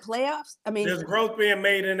made the playoffs? I mean, there's growth being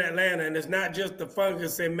made in Atlanta, and it's not just the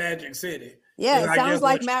fungus in Magic City. Yeah, it sounds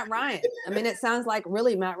like Matt Ryan. I mean, it sounds like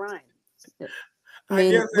really Matt Ryan. I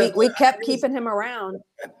mean, we kept keeping him around,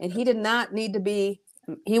 and he did not need to be.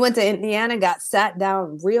 He went to Indiana, got sat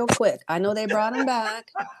down real quick. I know they brought him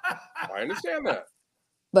back. I understand that.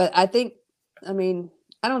 But I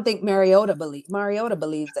don't think Mariota believes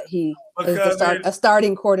that he is a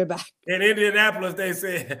starting quarterback. In Indianapolis, they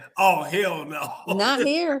said, "Oh hell no, not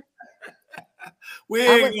here." We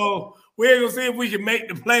ain't gonna see if we can make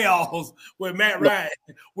the playoffs with Matt Ryan.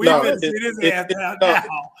 At the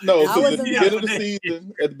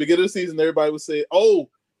beginning of the season, everybody would say, "Oh,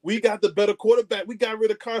 we got the better quarterback. We got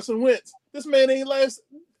rid of Carson Wentz. This man ain't last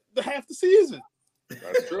half the season."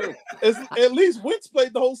 That's true. At least Wentz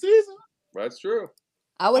played the whole season. That's true.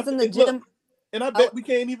 I was in the gym. And I bet we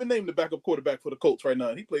can't even name the backup quarterback for the Colts right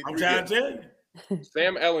now. He played 3 games. I'm trying to tell you.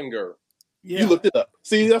 Sam Ehlinger. Yeah. You looked it up.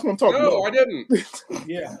 See, that's what I'm talking about. No, I didn't.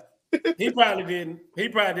 Yeah. He probably didn't. He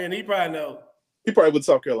probably know. He probably with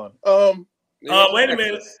South Carolina. Wait a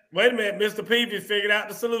minute. Mr. Peavy figured out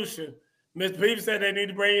the solution. Mr. Peavy said they need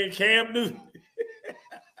to bring in Cam Newton.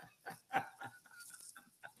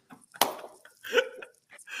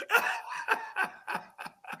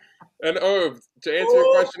 And Irv, to answer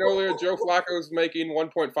your question earlier, Joe Flacco is making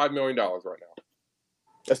 $1.5 million right now.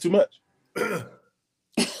 That's too much.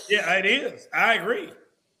 Yeah, it is. I agree.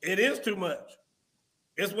 It is too much.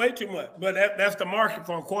 It's way too much. But that's the market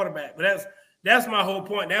for a quarterback. But that's my whole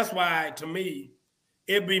point. That's why, to me,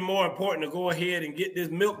 it'd be more important to go ahead and get this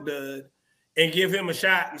milk dud and give him a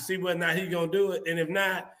shot and see whether or not he's going to do it. And if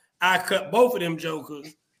not, I cut both of them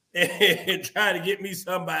jokers and try to get me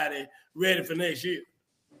somebody ready for next year.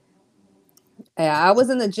 Yeah, I was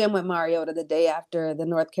in the gym with Mariota the day after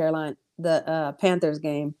the Panthers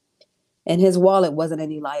game, and his wallet wasn't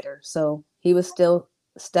any lighter. So he was still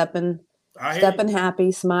stepping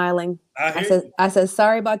happy, smiling. I said,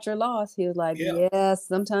 sorry about your loss. He was like, yeah,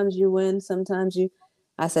 sometimes you win, sometimes you.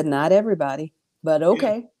 I said, not everybody, but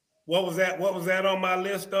okay. Yeah. What was that on my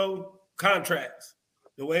list, though? Contracts.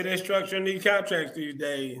 The way they're structuring these contracts these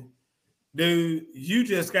days, dude, you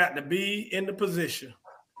just got to be in the position.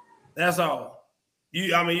 That's all.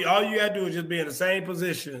 All you got to do is just be in the same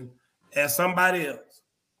position as somebody else.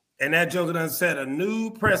 And that joker done set a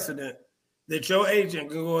new precedent that your agent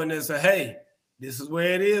can go in there and say, hey, this is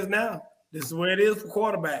where it is now. This is where it is for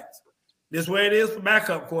quarterbacks. This is where it is for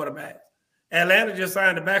backup quarterbacks. Atlanta just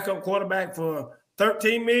signed a backup quarterback for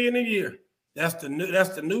 $13 million a year. That's the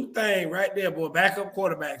new thing right there, boy. Backup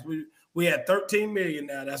quarterbacks. We had $13 million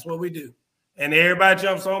now. That's what we do. And everybody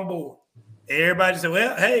jumps on board. Everybody said,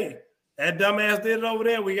 well, hey, that dumbass did it over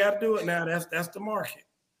there. We got to do it now. That's the market.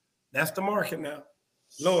 That's the market now.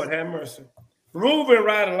 Lord have mercy. Moving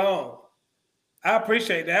right along. I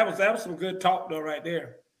appreciate that. That was some good talk, though, right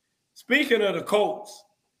there. Speaking of the Colts,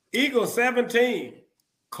 Eagles 17,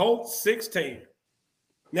 Colts 16.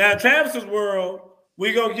 Now, in Travis's world,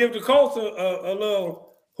 we're going to give the Colts a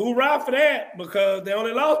little hoorah for that, because they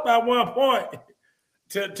only lost by 1 point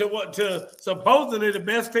to supposedly the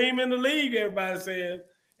best team in the league, everybody says.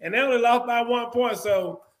 And they only lost by 1 point.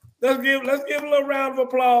 So let's give a little round of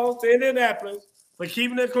applause to Indianapolis for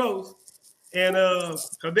keeping it close. And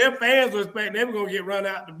because their fans were expecting they were going to get run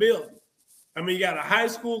out the building. I mean, you got a high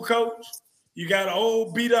school coach, you got an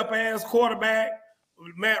old beat-up ass quarterback,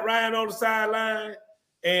 Matt Ryan on the sideline,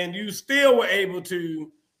 and you still were able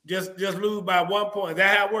to just lose by 1 point. Is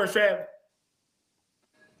that how it works, Travis?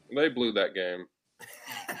 They blew that game.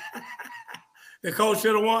 The coach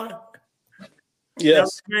should have won?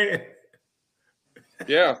 Yes.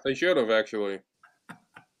 Yeah, they should have, actually.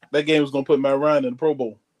 That game was going to put Matt Ryan in the Pro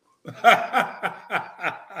Bowl.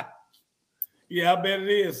 Yeah, I bet it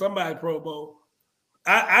is. Somebody's Pro Bowl.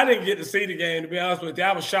 I didn't get to see the game, to be honest with you.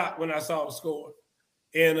 I was shocked when I saw the score.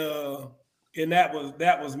 And that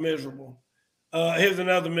was miserable. Here's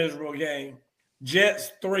another miserable game.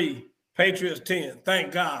 Jets 3, Patriots 10.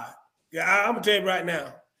 Thank God. Yeah, I'm gonna tell you right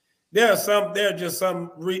now. There are just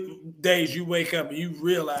some days you wake up and you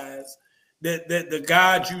realize that the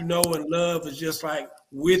God you know and love is just like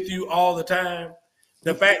with you all the time.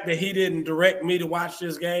 The fact that he didn't direct me to watch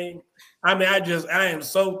this game, I mean, I am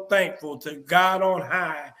so thankful to God on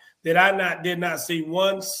high that I did not see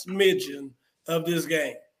one smidgen of this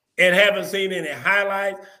game and haven't seen any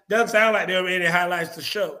highlights. Doesn't sound like there were any highlights to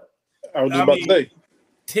show. I was just about to say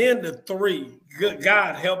 10-3. Good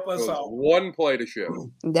God, help us all. One play to show.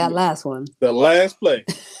 That last one. the last play.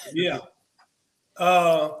 Yeah.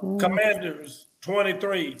 Commanders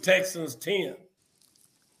 23, Texans 10.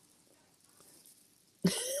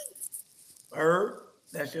 Herb,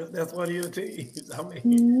 that's one of your teams. I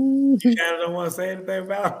mean, you kind of don't want to say anything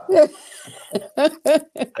about it.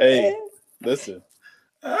 Hey, listen.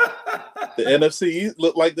 The NFC East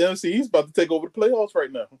look like the NFC East about to take over the playoffs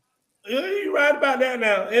right now. You're right about that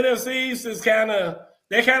now. NFC East is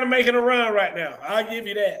they're kind of making a run right now. I'll give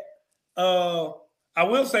you that. I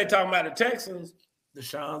will say, talking about the Texans,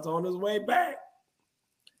 Deshaun's on his way back.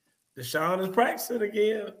 Deshaun is practicing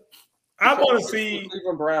again. I want to see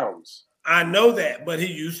Cleveland Browns. I know that, but he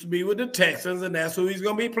used to be with the Texans, and that's who he's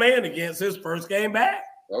going to be playing against his first game back.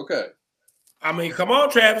 Okay. I mean, come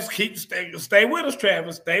on, Travis. Stay with us,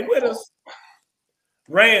 Travis. Stay with us.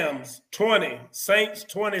 Rams 20, Saints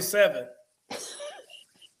 27.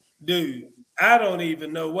 Dude, I don't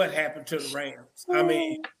even know what happened to the Rams. I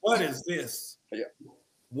mean, what is this? Yeah.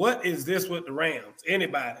 What is this with the Rams?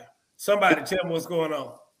 Anybody? Somebody tell me what's going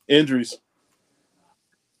on. Injuries.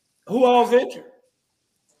 Who all's injured?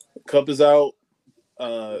 Cup is out.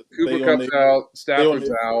 Cooper Kupp's out.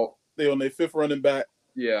 Stafford's out. They on their fifth running back.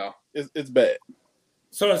 Yeah. It's bad.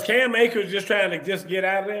 So is Cam Akers just trying to get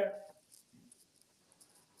out of there?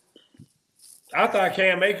 I thought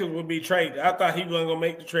Cam Akers would be traded. I thought he wasn't going to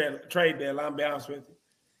make the trade deadline, I'll be honest with you.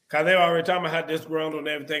 Because they were already talking about how disgruntled and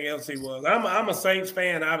everything else he was. I'm a Saints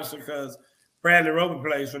fan, obviously, because Bradley Roby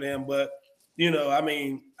plays for them. But, I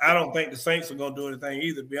mean, I don't think the Saints are going to do anything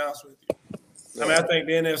either, to be honest with you. I mean, I think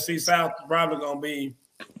the NFC South is probably going to be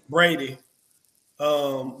Brady,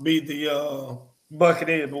 beat the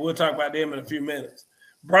Buccaneers, but we'll talk about them in a few minutes.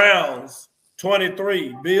 Browns,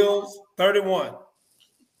 23. Bills, 31.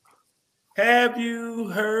 Have you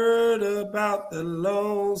heard about the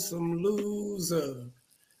lonesome loser?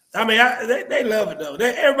 I mean, they love it, though.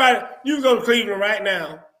 Everybody, you can go to Cleveland right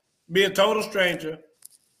now, be a total stranger,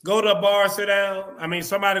 go to a bar, sit down. I mean,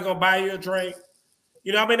 somebody going to buy you a drink.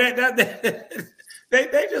 I mean,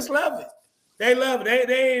 they just love it. They love it.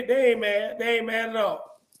 They ain't mad. They ain't mad at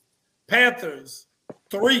all. Panthers,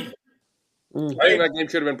 3. I think that game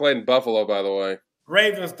should have been played in Buffalo, by the way.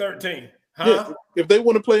 Ravens, 13. Huh? Yeah, if they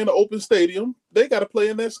want to play in an open stadium, they got to play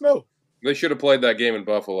in that snow. They should have played that game in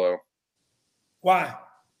Buffalo. Why?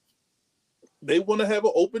 They want to have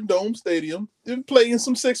an open dome stadium and play in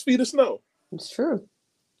some 6 feet of snow. It's true.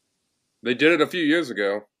 They did it a few years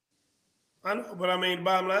ago. I know, but I mean, the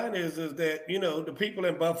bottom line is that, the people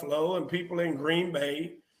in Buffalo and people in Green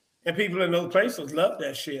Bay and people in those places love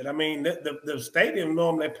that shit. I mean, the stadium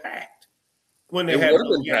normally packed when they have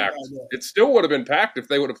been packed. It still would have been packed if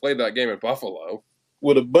they would have played that game in Buffalo.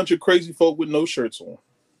 With a bunch of crazy folk with no shirts on.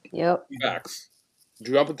 Yep. Facts.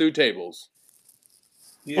 Jumping through tables.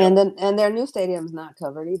 Yeah. And their new stadium's not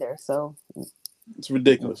covered either, so It's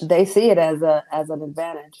ridiculous. they see it as an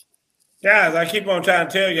advantage. Guys, I keep on trying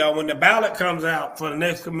to tell y'all, when the ballot comes out for the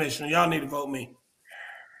next commissioner, y'all need to vote me.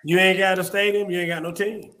 You ain't got a stadium, you ain't got no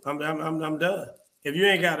team. I'm done. If you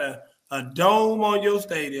ain't got a dome on your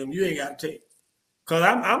stadium, you ain't got a team. Because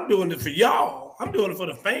I'm doing it for y'all. I'm doing it for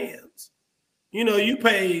the fans. You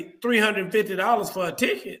paid $350 for a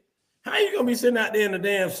ticket. How you gonna be sitting out there in the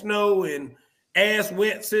damn snow and ass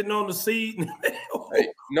wet sitting on the seat? Hey,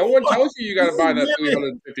 no one tells you got to buy that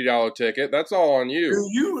 $350 ticket. That's all on you.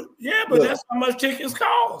 But Look. that's how much tickets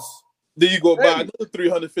cost. Then you go buy Hey. another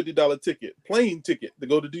 $350 ticket, plane ticket to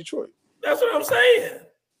go to Detroit. That's what I'm saying.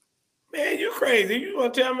 Man, you crazy. You gonna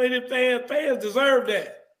tell me that fans deserve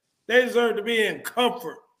that? They deserve to be in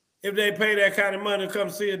comfort if they pay that kind of money to come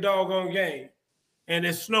see a doggone game. And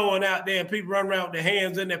it's snowing out there, and people run around with their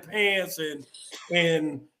hands in their pants and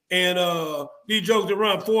these jokes that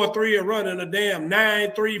run 4.3 and running a damn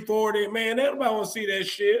 9.340. Man, nobody want to see that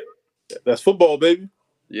shit. That's football, baby.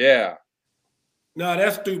 Yeah. No,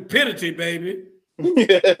 that's stupidity, baby.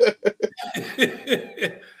 Yeah.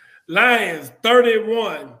 Lions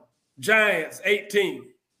 31, Giants 18.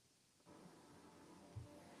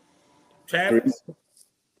 Travis,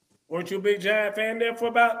 weren't you a big Giant fan there for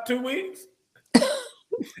about 2 weeks?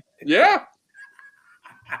 Yeah.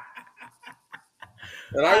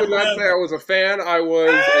 And I would not say I was a fan. I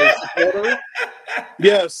was a supporter.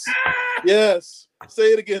 Yes. Yes.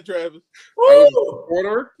 Say it again, Travis. I was a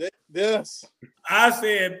supporter. Yes. I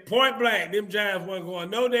said point blank, them Giants weren't going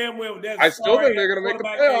no damn well with that. I still think they're going to make the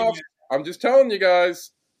playoffs. I'm just telling you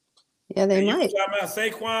guys. Yeah, they And you might. was talking about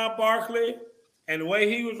Saquon Barkley and the way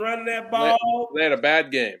he was running that ball. They had a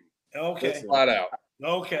bad game. Okay. Flat out.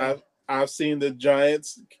 Okay. I've seen the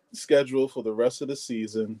Giants' schedule for the rest of the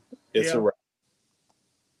season. It's Yeah. a wrap.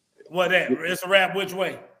 What that? It's a wrap which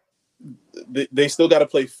way? They still got to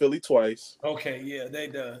play Philly twice. Okay, yeah, they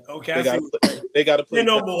done. Okay, They got to play. Say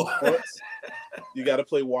no more. once. You got to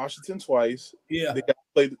play Washington twice. Yeah. They got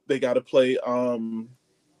to play.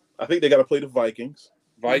 I think they got to play the Vikings.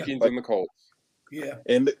 Vikings and the Colts. Yeah.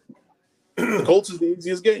 And the Colts is the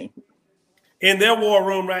easiest game. In their war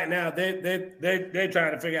room right now, they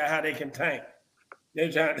trying to figure out how they can tank. They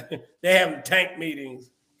having tank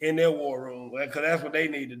meetings in their war room because that's what they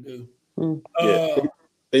need to do. Yeah.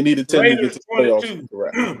 They needed 10 to get to the playoffs.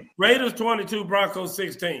 22. Raiders 22, Broncos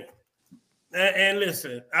 16. And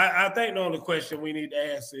listen, I think the only question we need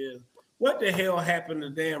to ask is, what the hell happened to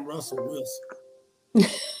damn Russell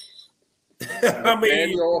Wilson? I mean,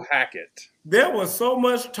 Daniel Hackett. there was so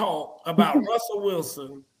much talk about Russell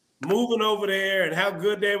Wilson moving over there and how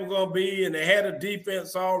good they were going to be, and they had a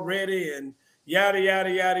defense already, and yada, yada,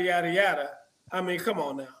 yada, yada, yada. I mean, come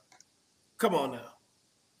on now. Come on now.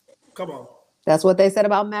 Come on. That's what they said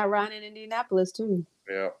about Matt Ryan in Indianapolis too.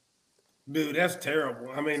 Yeah. Dude, that's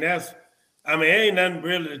terrible. I mean, ain't nothing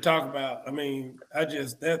really to talk about. I mean,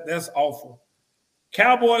 that's awful.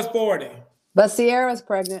 Cowboys 40. But Sierra's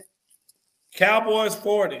pregnant. Cowboys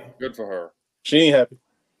 40. Good for her. She ain't happy.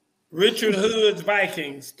 Richard Hood's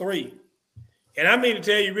Vikings 3. And I mean to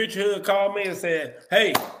tell you, Richard Hood called me and said,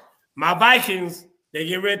 hey, my Vikings, they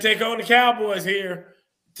get ready to take on the Cowboys here.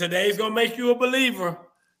 Today's going to make you a believer.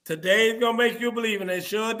 Today's going to make you a believer. And they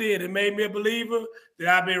sure did. It made me a believer that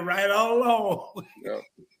I've been right all along. Yeah.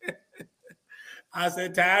 I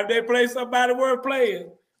said, time they play somebody worth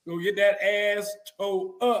playing, go get that ass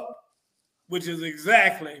toe up, which is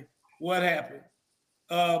exactly what happened.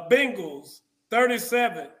 Bengals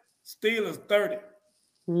 37, Steelers 30.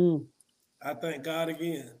 I thank God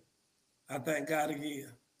again.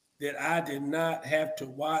 That I did not have to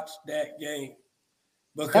watch that game.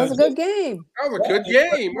 Because That was a good game. That was a good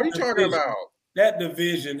game. What are you talking about? that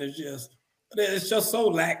division is just so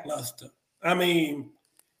lackluster. I mean,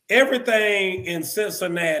 everything in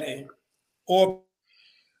Cincinnati or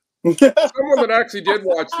Someone that actually did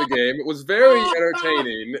watch the game. It was very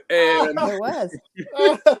entertaining. And It was.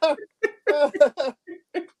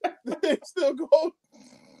 They still go.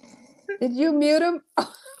 Did you mute him?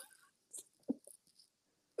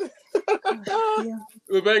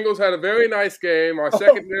 the Bengals had a very nice game. Our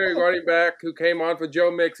secondary running back who came on for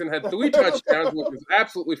Joe Mixon had 3 touchdowns, which was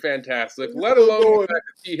absolutely fantastic, let alone the fact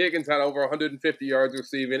that T. Higgins had over 150 yards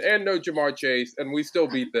receiving and no Jamar Chase, and we still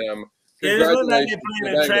beat them. it looks like they're Congratulations playing to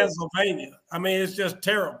in the Bengals. Transylvania. I mean, it's just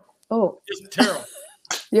terrible. Oh, It's terrible.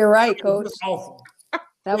 you're right, Coach. It's awful.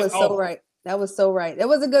 That was so right. That was so right. It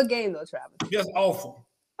was a good game, though, Travis. Just awful.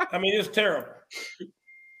 I mean, it's terrible.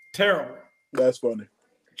 Terrible. That's funny.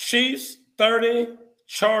 Chiefs 30,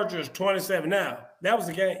 Chargers 27. Now, that was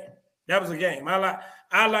a game.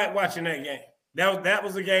 I like watching that game. That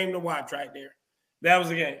was a game to watch right there. That was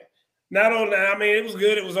a game. Not only, I mean, it was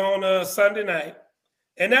good. It was on Sunday night.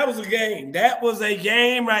 And that was a game. That was a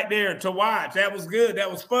game right there to watch. That was good. That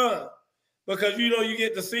was fun. Because, you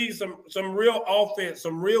get to see some real offense,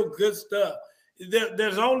 some real good stuff.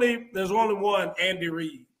 There's only one Andy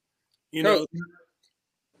Reid. No.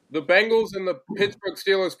 The Bengals and the Pittsburgh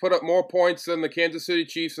Steelers put up more points than the Kansas City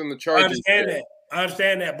Chiefs and the I Chargers understand did. that. I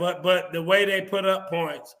understand that, but the way they put up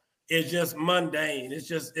points is just mundane. It's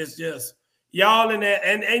just y'all in that,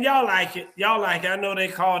 and y'all like it. Y'all like it. I know they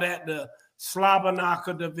call that the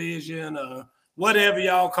Slobberknocker division or whatever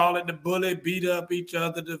y'all call it, the bully beat up each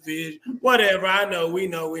other division. Whatever. I know. We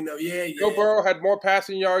know. Yeah. Joe Burrow had more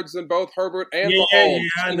passing yards than both Herbert and Mahomes.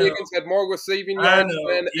 I T. know. Higgins had more receiving yards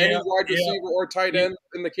than any wide Yeah. receiver or tight end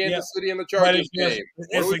in the Kansas City and the Chargers game.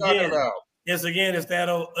 What are we talking about? It's that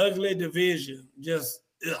old ugly division. Just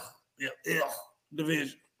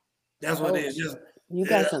division. That's what it is. Just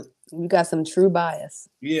you got some true bias.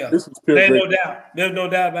 yeah. This is There's no doubt. There's no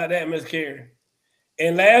doubt about that, Miss Carey.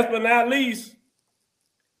 And last but not least,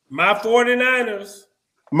 my 49ers.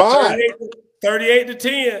 38 to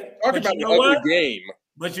 10. Talk about an ugly game.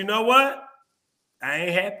 But you know what? I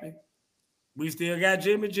ain't happy. We still got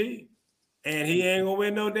Jimmy G. And he ain't gonna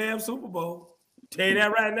win no damn Super Bowl. Tell you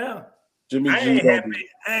that right now. Jimmy I G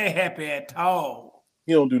ain't happy at all.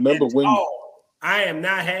 He don't do nothing but win. I am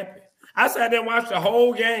not happy. I sat there and watched the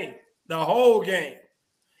whole game.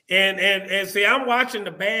 And see, I'm watching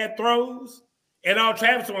the bad throws, and all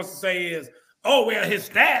Travis wants to say is, oh, well, his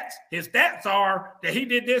stats are that he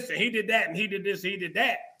did this and he did that and he did this and he did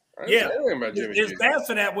that. Yeah, his stats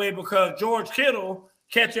are that way because George Kittle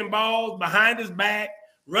catching balls behind his back,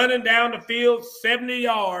 running down the field 70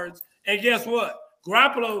 yards, and guess what?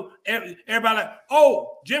 Garoppolo, everybody like,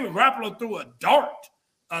 oh, Jimmy Garoppolo threw a dart,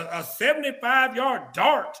 a 75-yard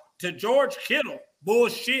dart to George Kittle.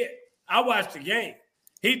 Bullshit. I watched the game.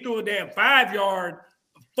 He threw a damn 5-yard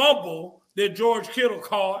fumble that George Kittle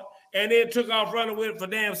caught and then took off running with it for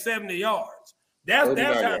damn 70 yards. That's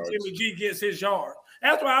how yards. Jimmy G gets his yards.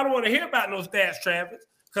 That's why I don't want to hear about no stats, Travis,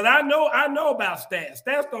 because I know about stats.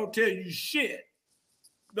 Stats don't tell you shit.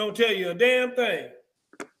 Don't tell you a damn thing.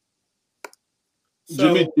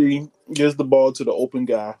 So, Jimmy G gives the ball to the open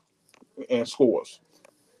guy and scores.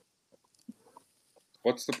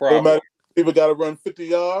 What's the problem? No matter if he got to run 50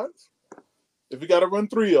 yards, if he got to run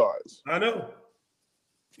 3 yards. I know.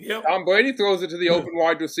 Yep. Tom Brady throws it to the open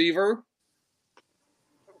wide receiver.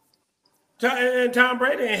 And Tom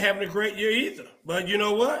Brady ain't having a great year either. But you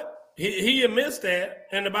know what? He admits that.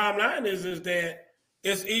 And the bottom line is that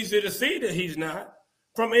it's easy to see that he's not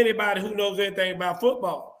from anybody who knows anything about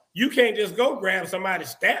football. You can't just go grab somebody's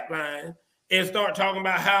stat line and start talking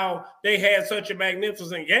about how they had such a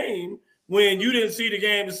magnificent game when you didn't see the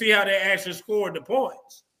game to see how they actually scored the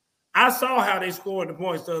points. I saw how they scored the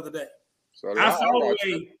points the other day. So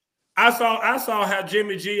I saw how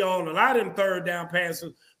Jimmy G on a lot of them third down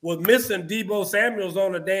passes was missing Deebo Samuels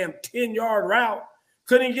on a damn 10-yard route.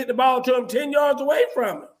 Couldn't get the ball to him 10 yards away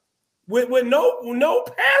from him with no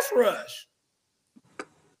pass rush.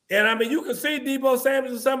 And I mean, you can see Deebo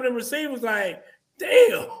Samuels and some of the receivers like,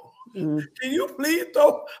 damn, can you please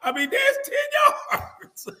throw? I mean, there's 10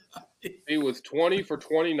 yards. He was 20 for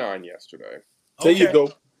 29 yesterday. There you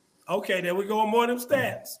go. Okay, there we go on more of them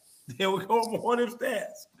stats.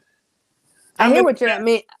 I hear what you're. I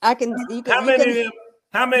mean, I can. You can.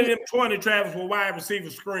 How many of them 20 Travis were wide receiver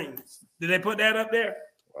screens? Did they put that up there?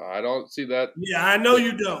 I don't see that. Yeah, I know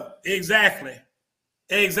you don't. Exactly.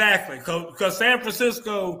 Because San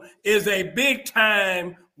Francisco is a big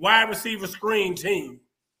time wide receiver screen team.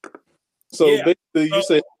 So basically, you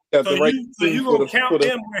say got the right. So you gonna count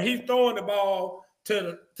them where he's throwing the ball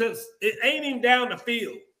to it ain't even down the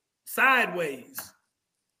field, sideways.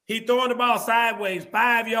 He throwing the ball sideways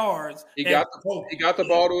 5 yards. He got the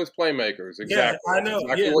ball to his playmakers. Exactly. Yeah, I know.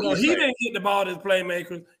 Exactly he didn't get the ball to his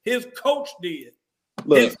playmakers. His coach did.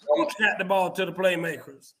 Look, his coach got the ball to the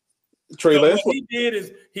playmakers. Trey Lance. What he did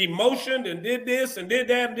is he motioned and did this and did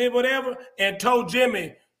that and did whatever and told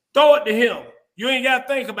Jimmy, throw it to him. You ain't got to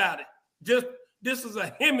think about it. Just this is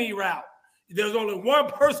a Hemi route. There's only one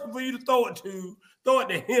person for you to throw it to. Throw it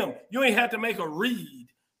to him. You ain't have to make a read.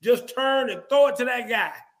 Just turn and throw it to that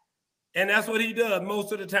guy. And that's what he does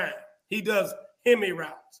most of the time. He does Hemi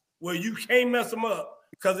routes where you can't mess him up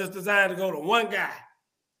because it's designed to go to one guy.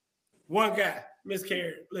 One guy. Miss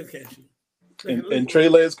Carey, look at you. And Trey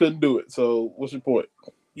Lance couldn't do it. So what's your point?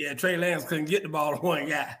 Yeah, Trey Lance couldn't get the ball to one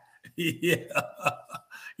guy. Yeah.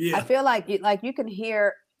 I feel like you can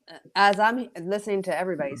hear as I'm listening to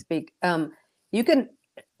everybody speak. You can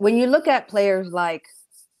when you look at players like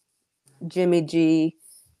Jimmy G,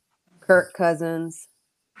 Kirk Cousins,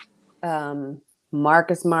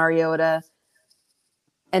 Marcus Mariota,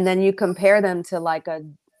 and then you compare them to like a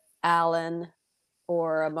Allen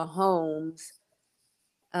or a Mahomes.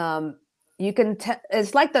 You can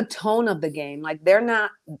it's like the tone of the game. Like they're not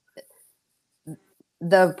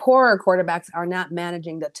the poorer quarterbacks are not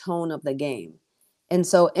managing the tone of the game. And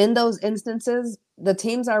so in those instances, the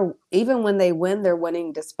teams are, even when they win, they're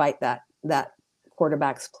winning despite that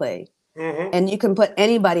quarterback's play. And you can put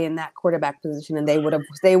anybody in that quarterback position and they would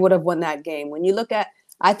have won that game. When you look at,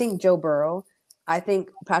 I think Joe Burrow, I think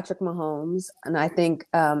Patrick Mahomes, and I think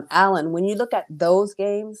Allen, when you look at those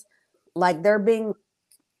games, like they're being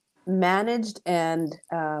managed and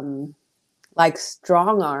like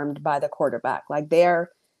strong-armed by the quarterback. Like they're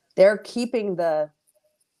keeping they're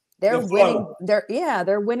winning.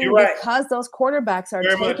 They're winning because those quarterbacks are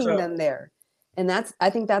taking them there. And I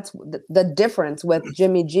think that's the difference with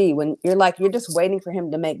Jimmy G. When you're just waiting for him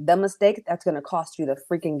to make the mistake, that's going to cost you the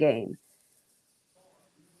freaking game.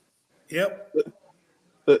 Yep.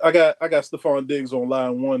 I got Stephon Diggs on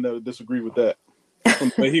line one that would disagree with that.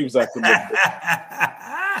 He was acting.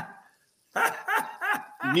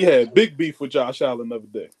 He had big beef with Josh Allen the other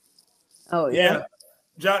day. Oh yeah.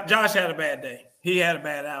 Josh had a bad day. He had a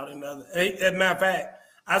bad outing. As a matter of fact,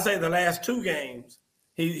 I say the last two games.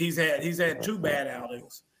 He's had two bad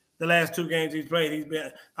outings. The last two games he's played,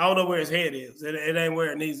 I don't know where his head is. It ain't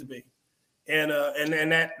where it needs to be, and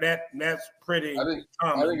that's pretty. I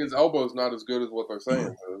think his elbow's not as good as what they're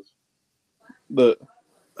saying.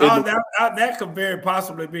 That could very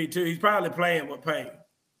possibly be too. He's probably playing with pain.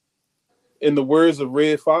 In the words of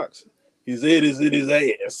Red Fox, his head is in his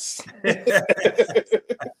ass.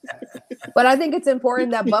 But I think it's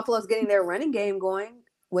important that Buffalo's getting their running game going.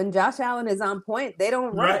 When Josh Allen is on point, they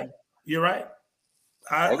don't run. Right. You're right.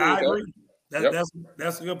 I agree.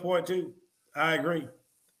 That's a good point too. I agree.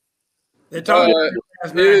 They talked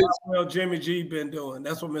last night how well Jimmy G been doing.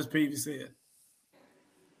 That's what Miss Peavy said.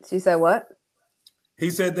 She said what? He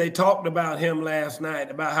said they talked about him last night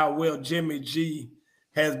about how well Jimmy G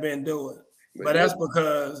has been doing. But that's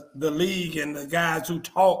because the league and the guys who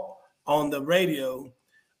talk on the radio,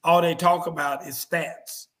 all they talk about is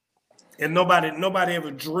stats. And nobody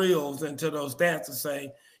ever drills into those stats and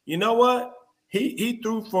say, you know what? He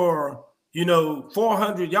threw for,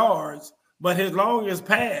 400 yards, but his longest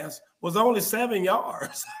pass was only 7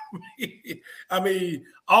 yards. I mean,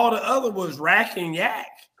 all the other was rack and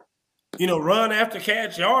yak. Run after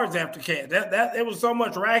catch, yards after catch. That it was so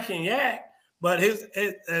much rack and yak, but his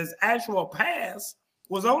actual pass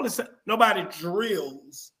was only, nobody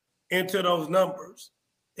drills into those numbers.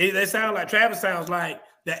 They sound like, Travis sounds like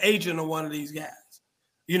the agent of one of these guys.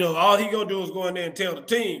 All he gonna do is go in there and tell the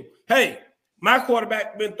team, hey, my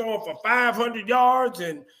quarterback been throwing for 500 yards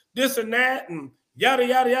and this and that and yada,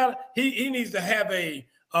 yada, yada. He needs to have a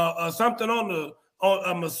something on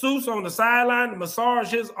a masseuse on the sideline to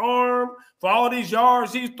massage his arm for all these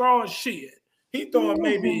yards he's throwing. Shit. He threw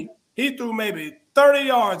maybe 30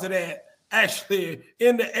 yards of that actually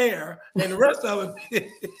in the air, and the rest of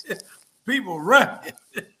it, people running.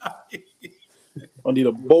 I need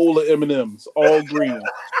a bowl of M&Ms, all green.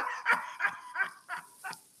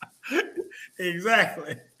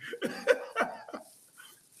 Exactly.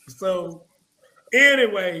 So,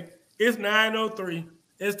 anyway, it's 9:03.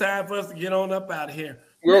 It's time for us to get on up out of here.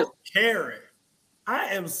 Well, Carrie, I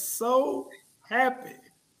am so happy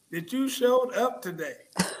that you showed up today.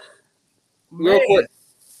 Real quick,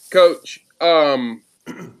 Coach.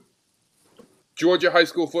 Georgia high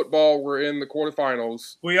school football, we're in the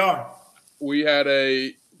quarterfinals. We are. We had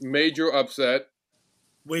a major upset.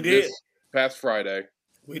 We did. This past Friday.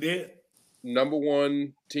 We did. Number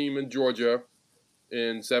one team in Georgia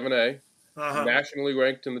in 7A. Nationally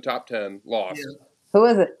ranked in the top 10. Lost. Yeah. Who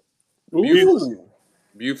is it?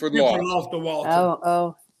 Buford lost. Lost to Walton.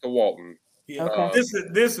 Oh. To Walton. Yeah. Okay.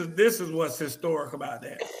 This is what's historic about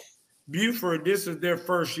that. Buford, this is their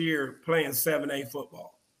first year playing 7A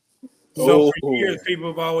football. So for years, people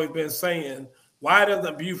have always been saying, why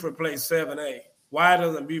doesn't Buford play 7A? Why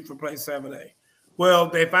doesn't Buford play 7A? Well,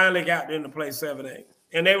 they finally got them to play 7A.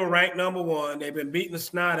 And they were ranked number one. They've been beating the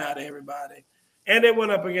snot out of everybody. And they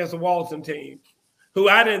went up against the Walton team, who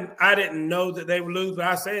I didn't know that they would lose, but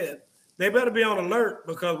I said, they better be on alert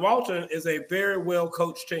because Walton is a very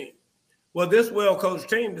well-coached team. Well, this well-coached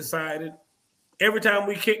team decided every time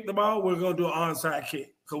we kick the ball, we're going to do an onside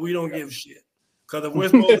kick because we don't give a shit. Because if we're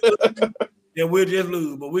supposed to lose, then we'll just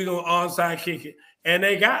lose. But we're going to onside kick it. And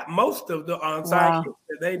they got most of the onside kicks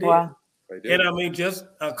that they did. Wow. And I mean, just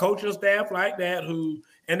a coaching staff like that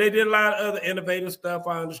and they did a lot of other innovative stuff,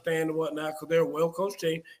 I understand and whatnot, because they're a well-coached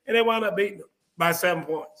team. And they wound up beating them by 7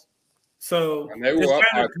 points. So and they were up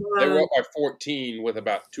by 14 with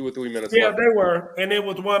about 2 or 3 minutes left. Yeah, they were. And it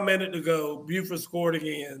was 1 minute to go. Buford scored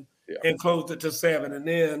again and closed it to 7. And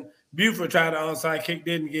then Buford tried to onside kick,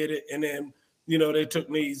 didn't get it. And then, they took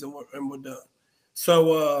knees and were done.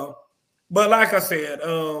 So, but like I said,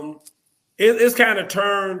 it's kind of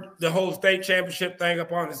turned the whole state championship thing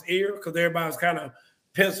up on its ear because everybody's kind of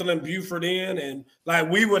penciling Buford in, and like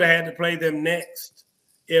we would have had to play them next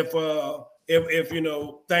if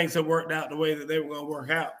things had worked out the way that they were going to work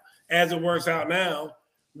out. As it works out now,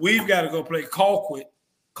 we've got to go play Colquitt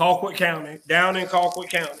County, down in Colquitt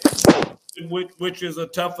County, which is a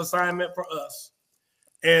tough assignment for us.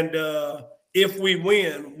 And if we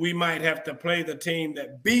win, we might have to play the team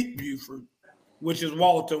that beat Buford, which is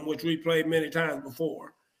Walton, which we played many times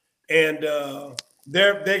before. And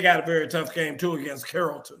they got a very tough game too against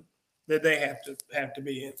Carrollton that they have to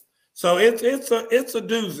be in. So it's a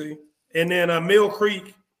doozy. And then Mill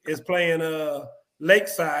Creek is playing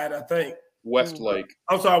Lakeside, I think. Westlake.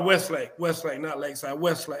 I'm sorry, Westlake, not Lakeside,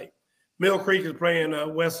 Westlake. Mill Creek is playing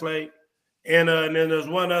Westlake. And then there's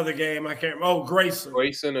one other game I can't remember. Oh, Grayson.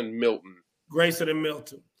 Grayson and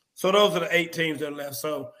Milton. So those are the 8 teams that are left.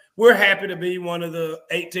 So we're happy to be one of the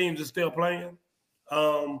 8 teams that's still playing.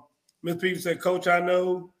 Ms. Peavy said, Coach, I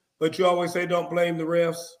know, but you always say don't blame the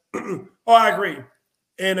refs. Oh, I agree.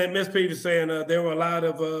 And Ms. Peavy saying there were a lot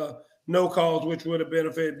of no calls which would have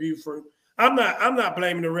benefited Buford. I'm not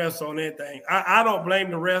blaming the refs on anything. I don't blame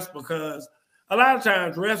the refs because a lot of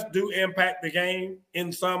times refs do impact the game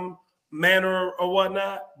in some manner or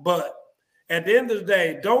whatnot. But at the end of the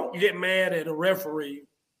day, don't get mad at a referee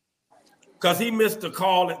because he missed a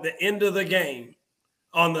call at the end of the game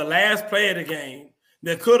on the last play of the game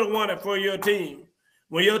that could have won it for your team.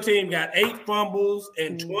 When your team got 8 fumbles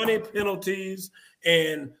and 20 penalties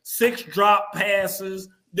and 6 drop passes,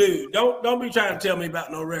 dude, don't be trying to tell me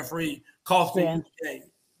about no referee costing the game.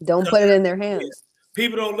 Don't put it in their hands.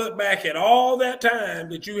 People don't look back at all that time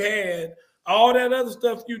that you had, all that other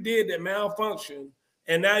stuff you did that malfunctioned,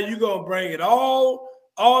 and now you're going to bring it all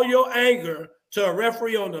your anger to a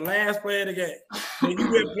referee on the last play of the game. And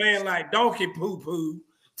you've been playing like donkey poo-poo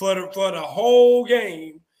for the whole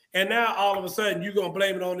game, and now all of a sudden you're going to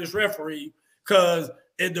blame it on this referee because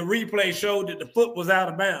the replay showed that the foot was out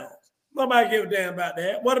of bounds. Nobody give a damn about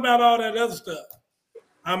that. What about all that other stuff?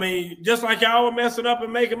 I mean, just like y'all were messing up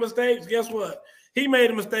and making mistakes, guess what? He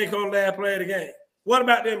made a mistake on the last play of the game. What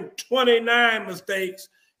about them 29 mistakes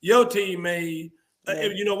your team made,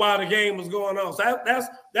 while the game was going on? So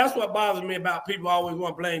that's what bothers me about people always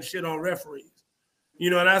want to blame shit on referees.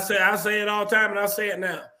 And I say it all the time, and I say it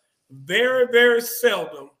now. Very, very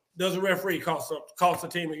seldom does a referee cost a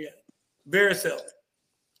team a game. Very seldom.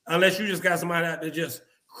 Unless you just got somebody out there just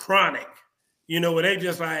chronic, where they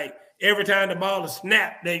just like every time the ball is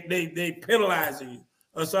snapped, they penalize you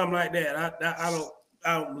or something like that. I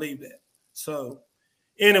don't believe that. So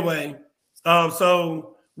anyway,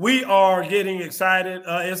 so we are getting excited.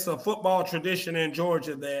 It's a football tradition in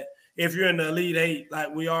Georgia that if you're in the Elite 8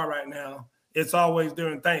 like we are right now, it's always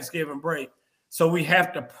during Thanksgiving break. So we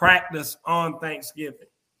have to practice on Thanksgiving.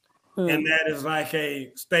 And that is like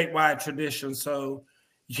a statewide tradition. So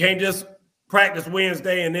you can't just practice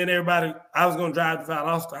Wednesday and then everybody, I was going to drive to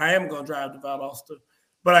Valdosta. I am going to drive to Valdosta,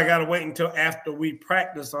 but I got to wait until after we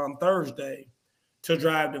practice on Thursday to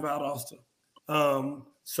drive to Valdosta.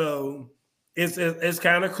 So it's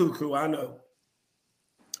kind of cuckoo, I know.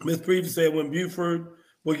 Ms. Peavy said when Buford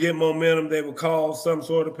would get momentum, they would call some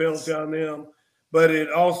sort of penalty on them, but it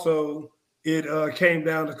came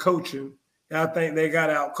down to coaching. And I think they got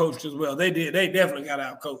out coached as well. They did. They definitely got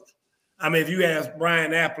out coached. I mean, if you ask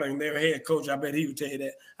Brian Appling, their head coach, I bet he would tell you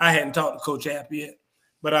that. I hadn't talked to Coach App yet,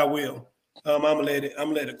 but I will. I'm gonna let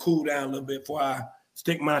it cool down a little bit before I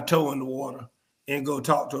stick my toe in the water and go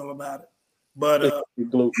talk to him about it. But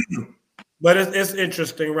it's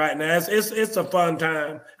interesting right now. It's a fun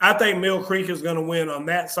time. I think Mill Creek is gonna win on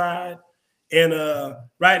that side, and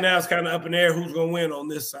right now it's kind of up in the air who's gonna win on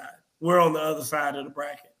this side. We're on the other side of the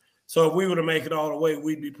bracket. So if we were to make it all the way,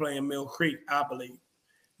 we'd be playing Mill Creek, I believe.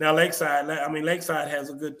 Now, Lakeside has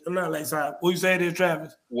a good – not Lakeside. What you say it is,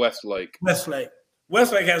 Travis? Westlake.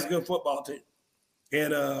 Westlake has a good football team.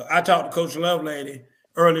 And I talked to Coach Lovelady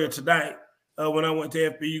earlier tonight when I went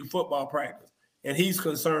to FBU football practice, and he's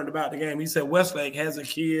concerned about the game. He said Westlake has a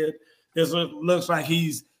kid that looks like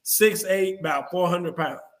he's 6'8", about 400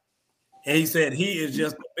 pounds. And he said he is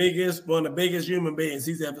just one of the biggest human beings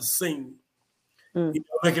he's ever seen.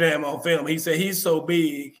 Looking at him on film, he said he's so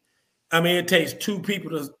big. I mean, it takes 2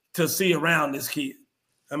 people to see around this kid.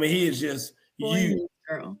 I mean, he is just huge.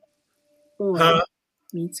 Girl. Huh?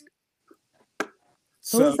 Meets.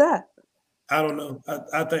 So, Who was that? I don't know.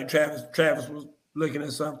 I think Travis was looking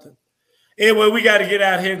at something. Anyway, we got to get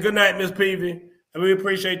out here. Good night, Miss Peavy. And we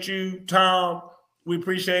appreciate you, Tom. We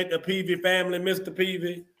appreciate the Peavy family, Mr.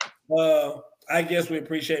 Peavy. I guess we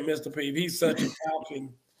appreciate Mr. Peavy. He's such a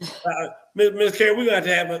Falcon Miss Carey, we're going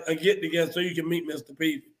to have a get together so you can meet Mr.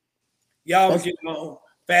 Peavy. Y'all Let's- get along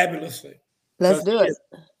fabulously. Let's do it.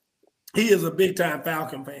 He is a big time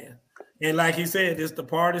Falcon fan. And like he said, it's the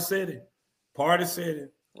party city. Party city.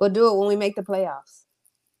 We'll do it when we make the playoffs.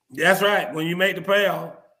 That's right. When you make the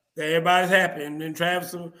playoff, everybody's happy. And then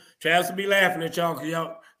Travis will be laughing at y'all because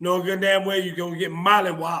y'all know a good damn way you're going to get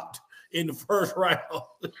mollywopped in the first round.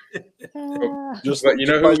 Just But you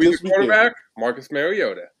know who like will be this the weekend. quarterback? Marcus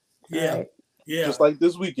Mariota. Yeah. Right. Yeah. Just like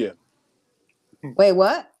this weekend. Wait,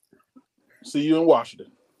 what? See you in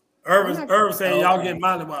Washington. Irvin said y'all Okay. get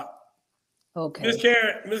mollywopped. Okay. Miss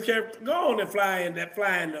Carey, go on and fly in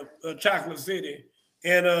the Chocolate City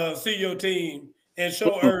and see your team and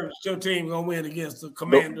show Irvin your team gonna win against the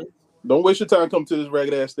Commanders. Don't waste your time coming to this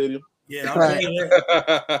ragged ass stadium. Yeah, I'm Right. saying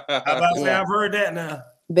that. I'm about to say Yeah. I've heard that now.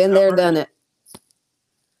 Been there, done it.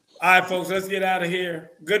 All right, folks, let's get out of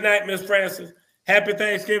here. Good night, Miss Francis. Happy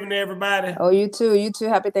Thanksgiving to everybody. Oh, you too. You too.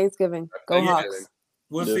 Happy Thanksgiving. Go Thank you, Hawks. Kevin.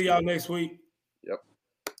 We'll Yes. see y'all next week.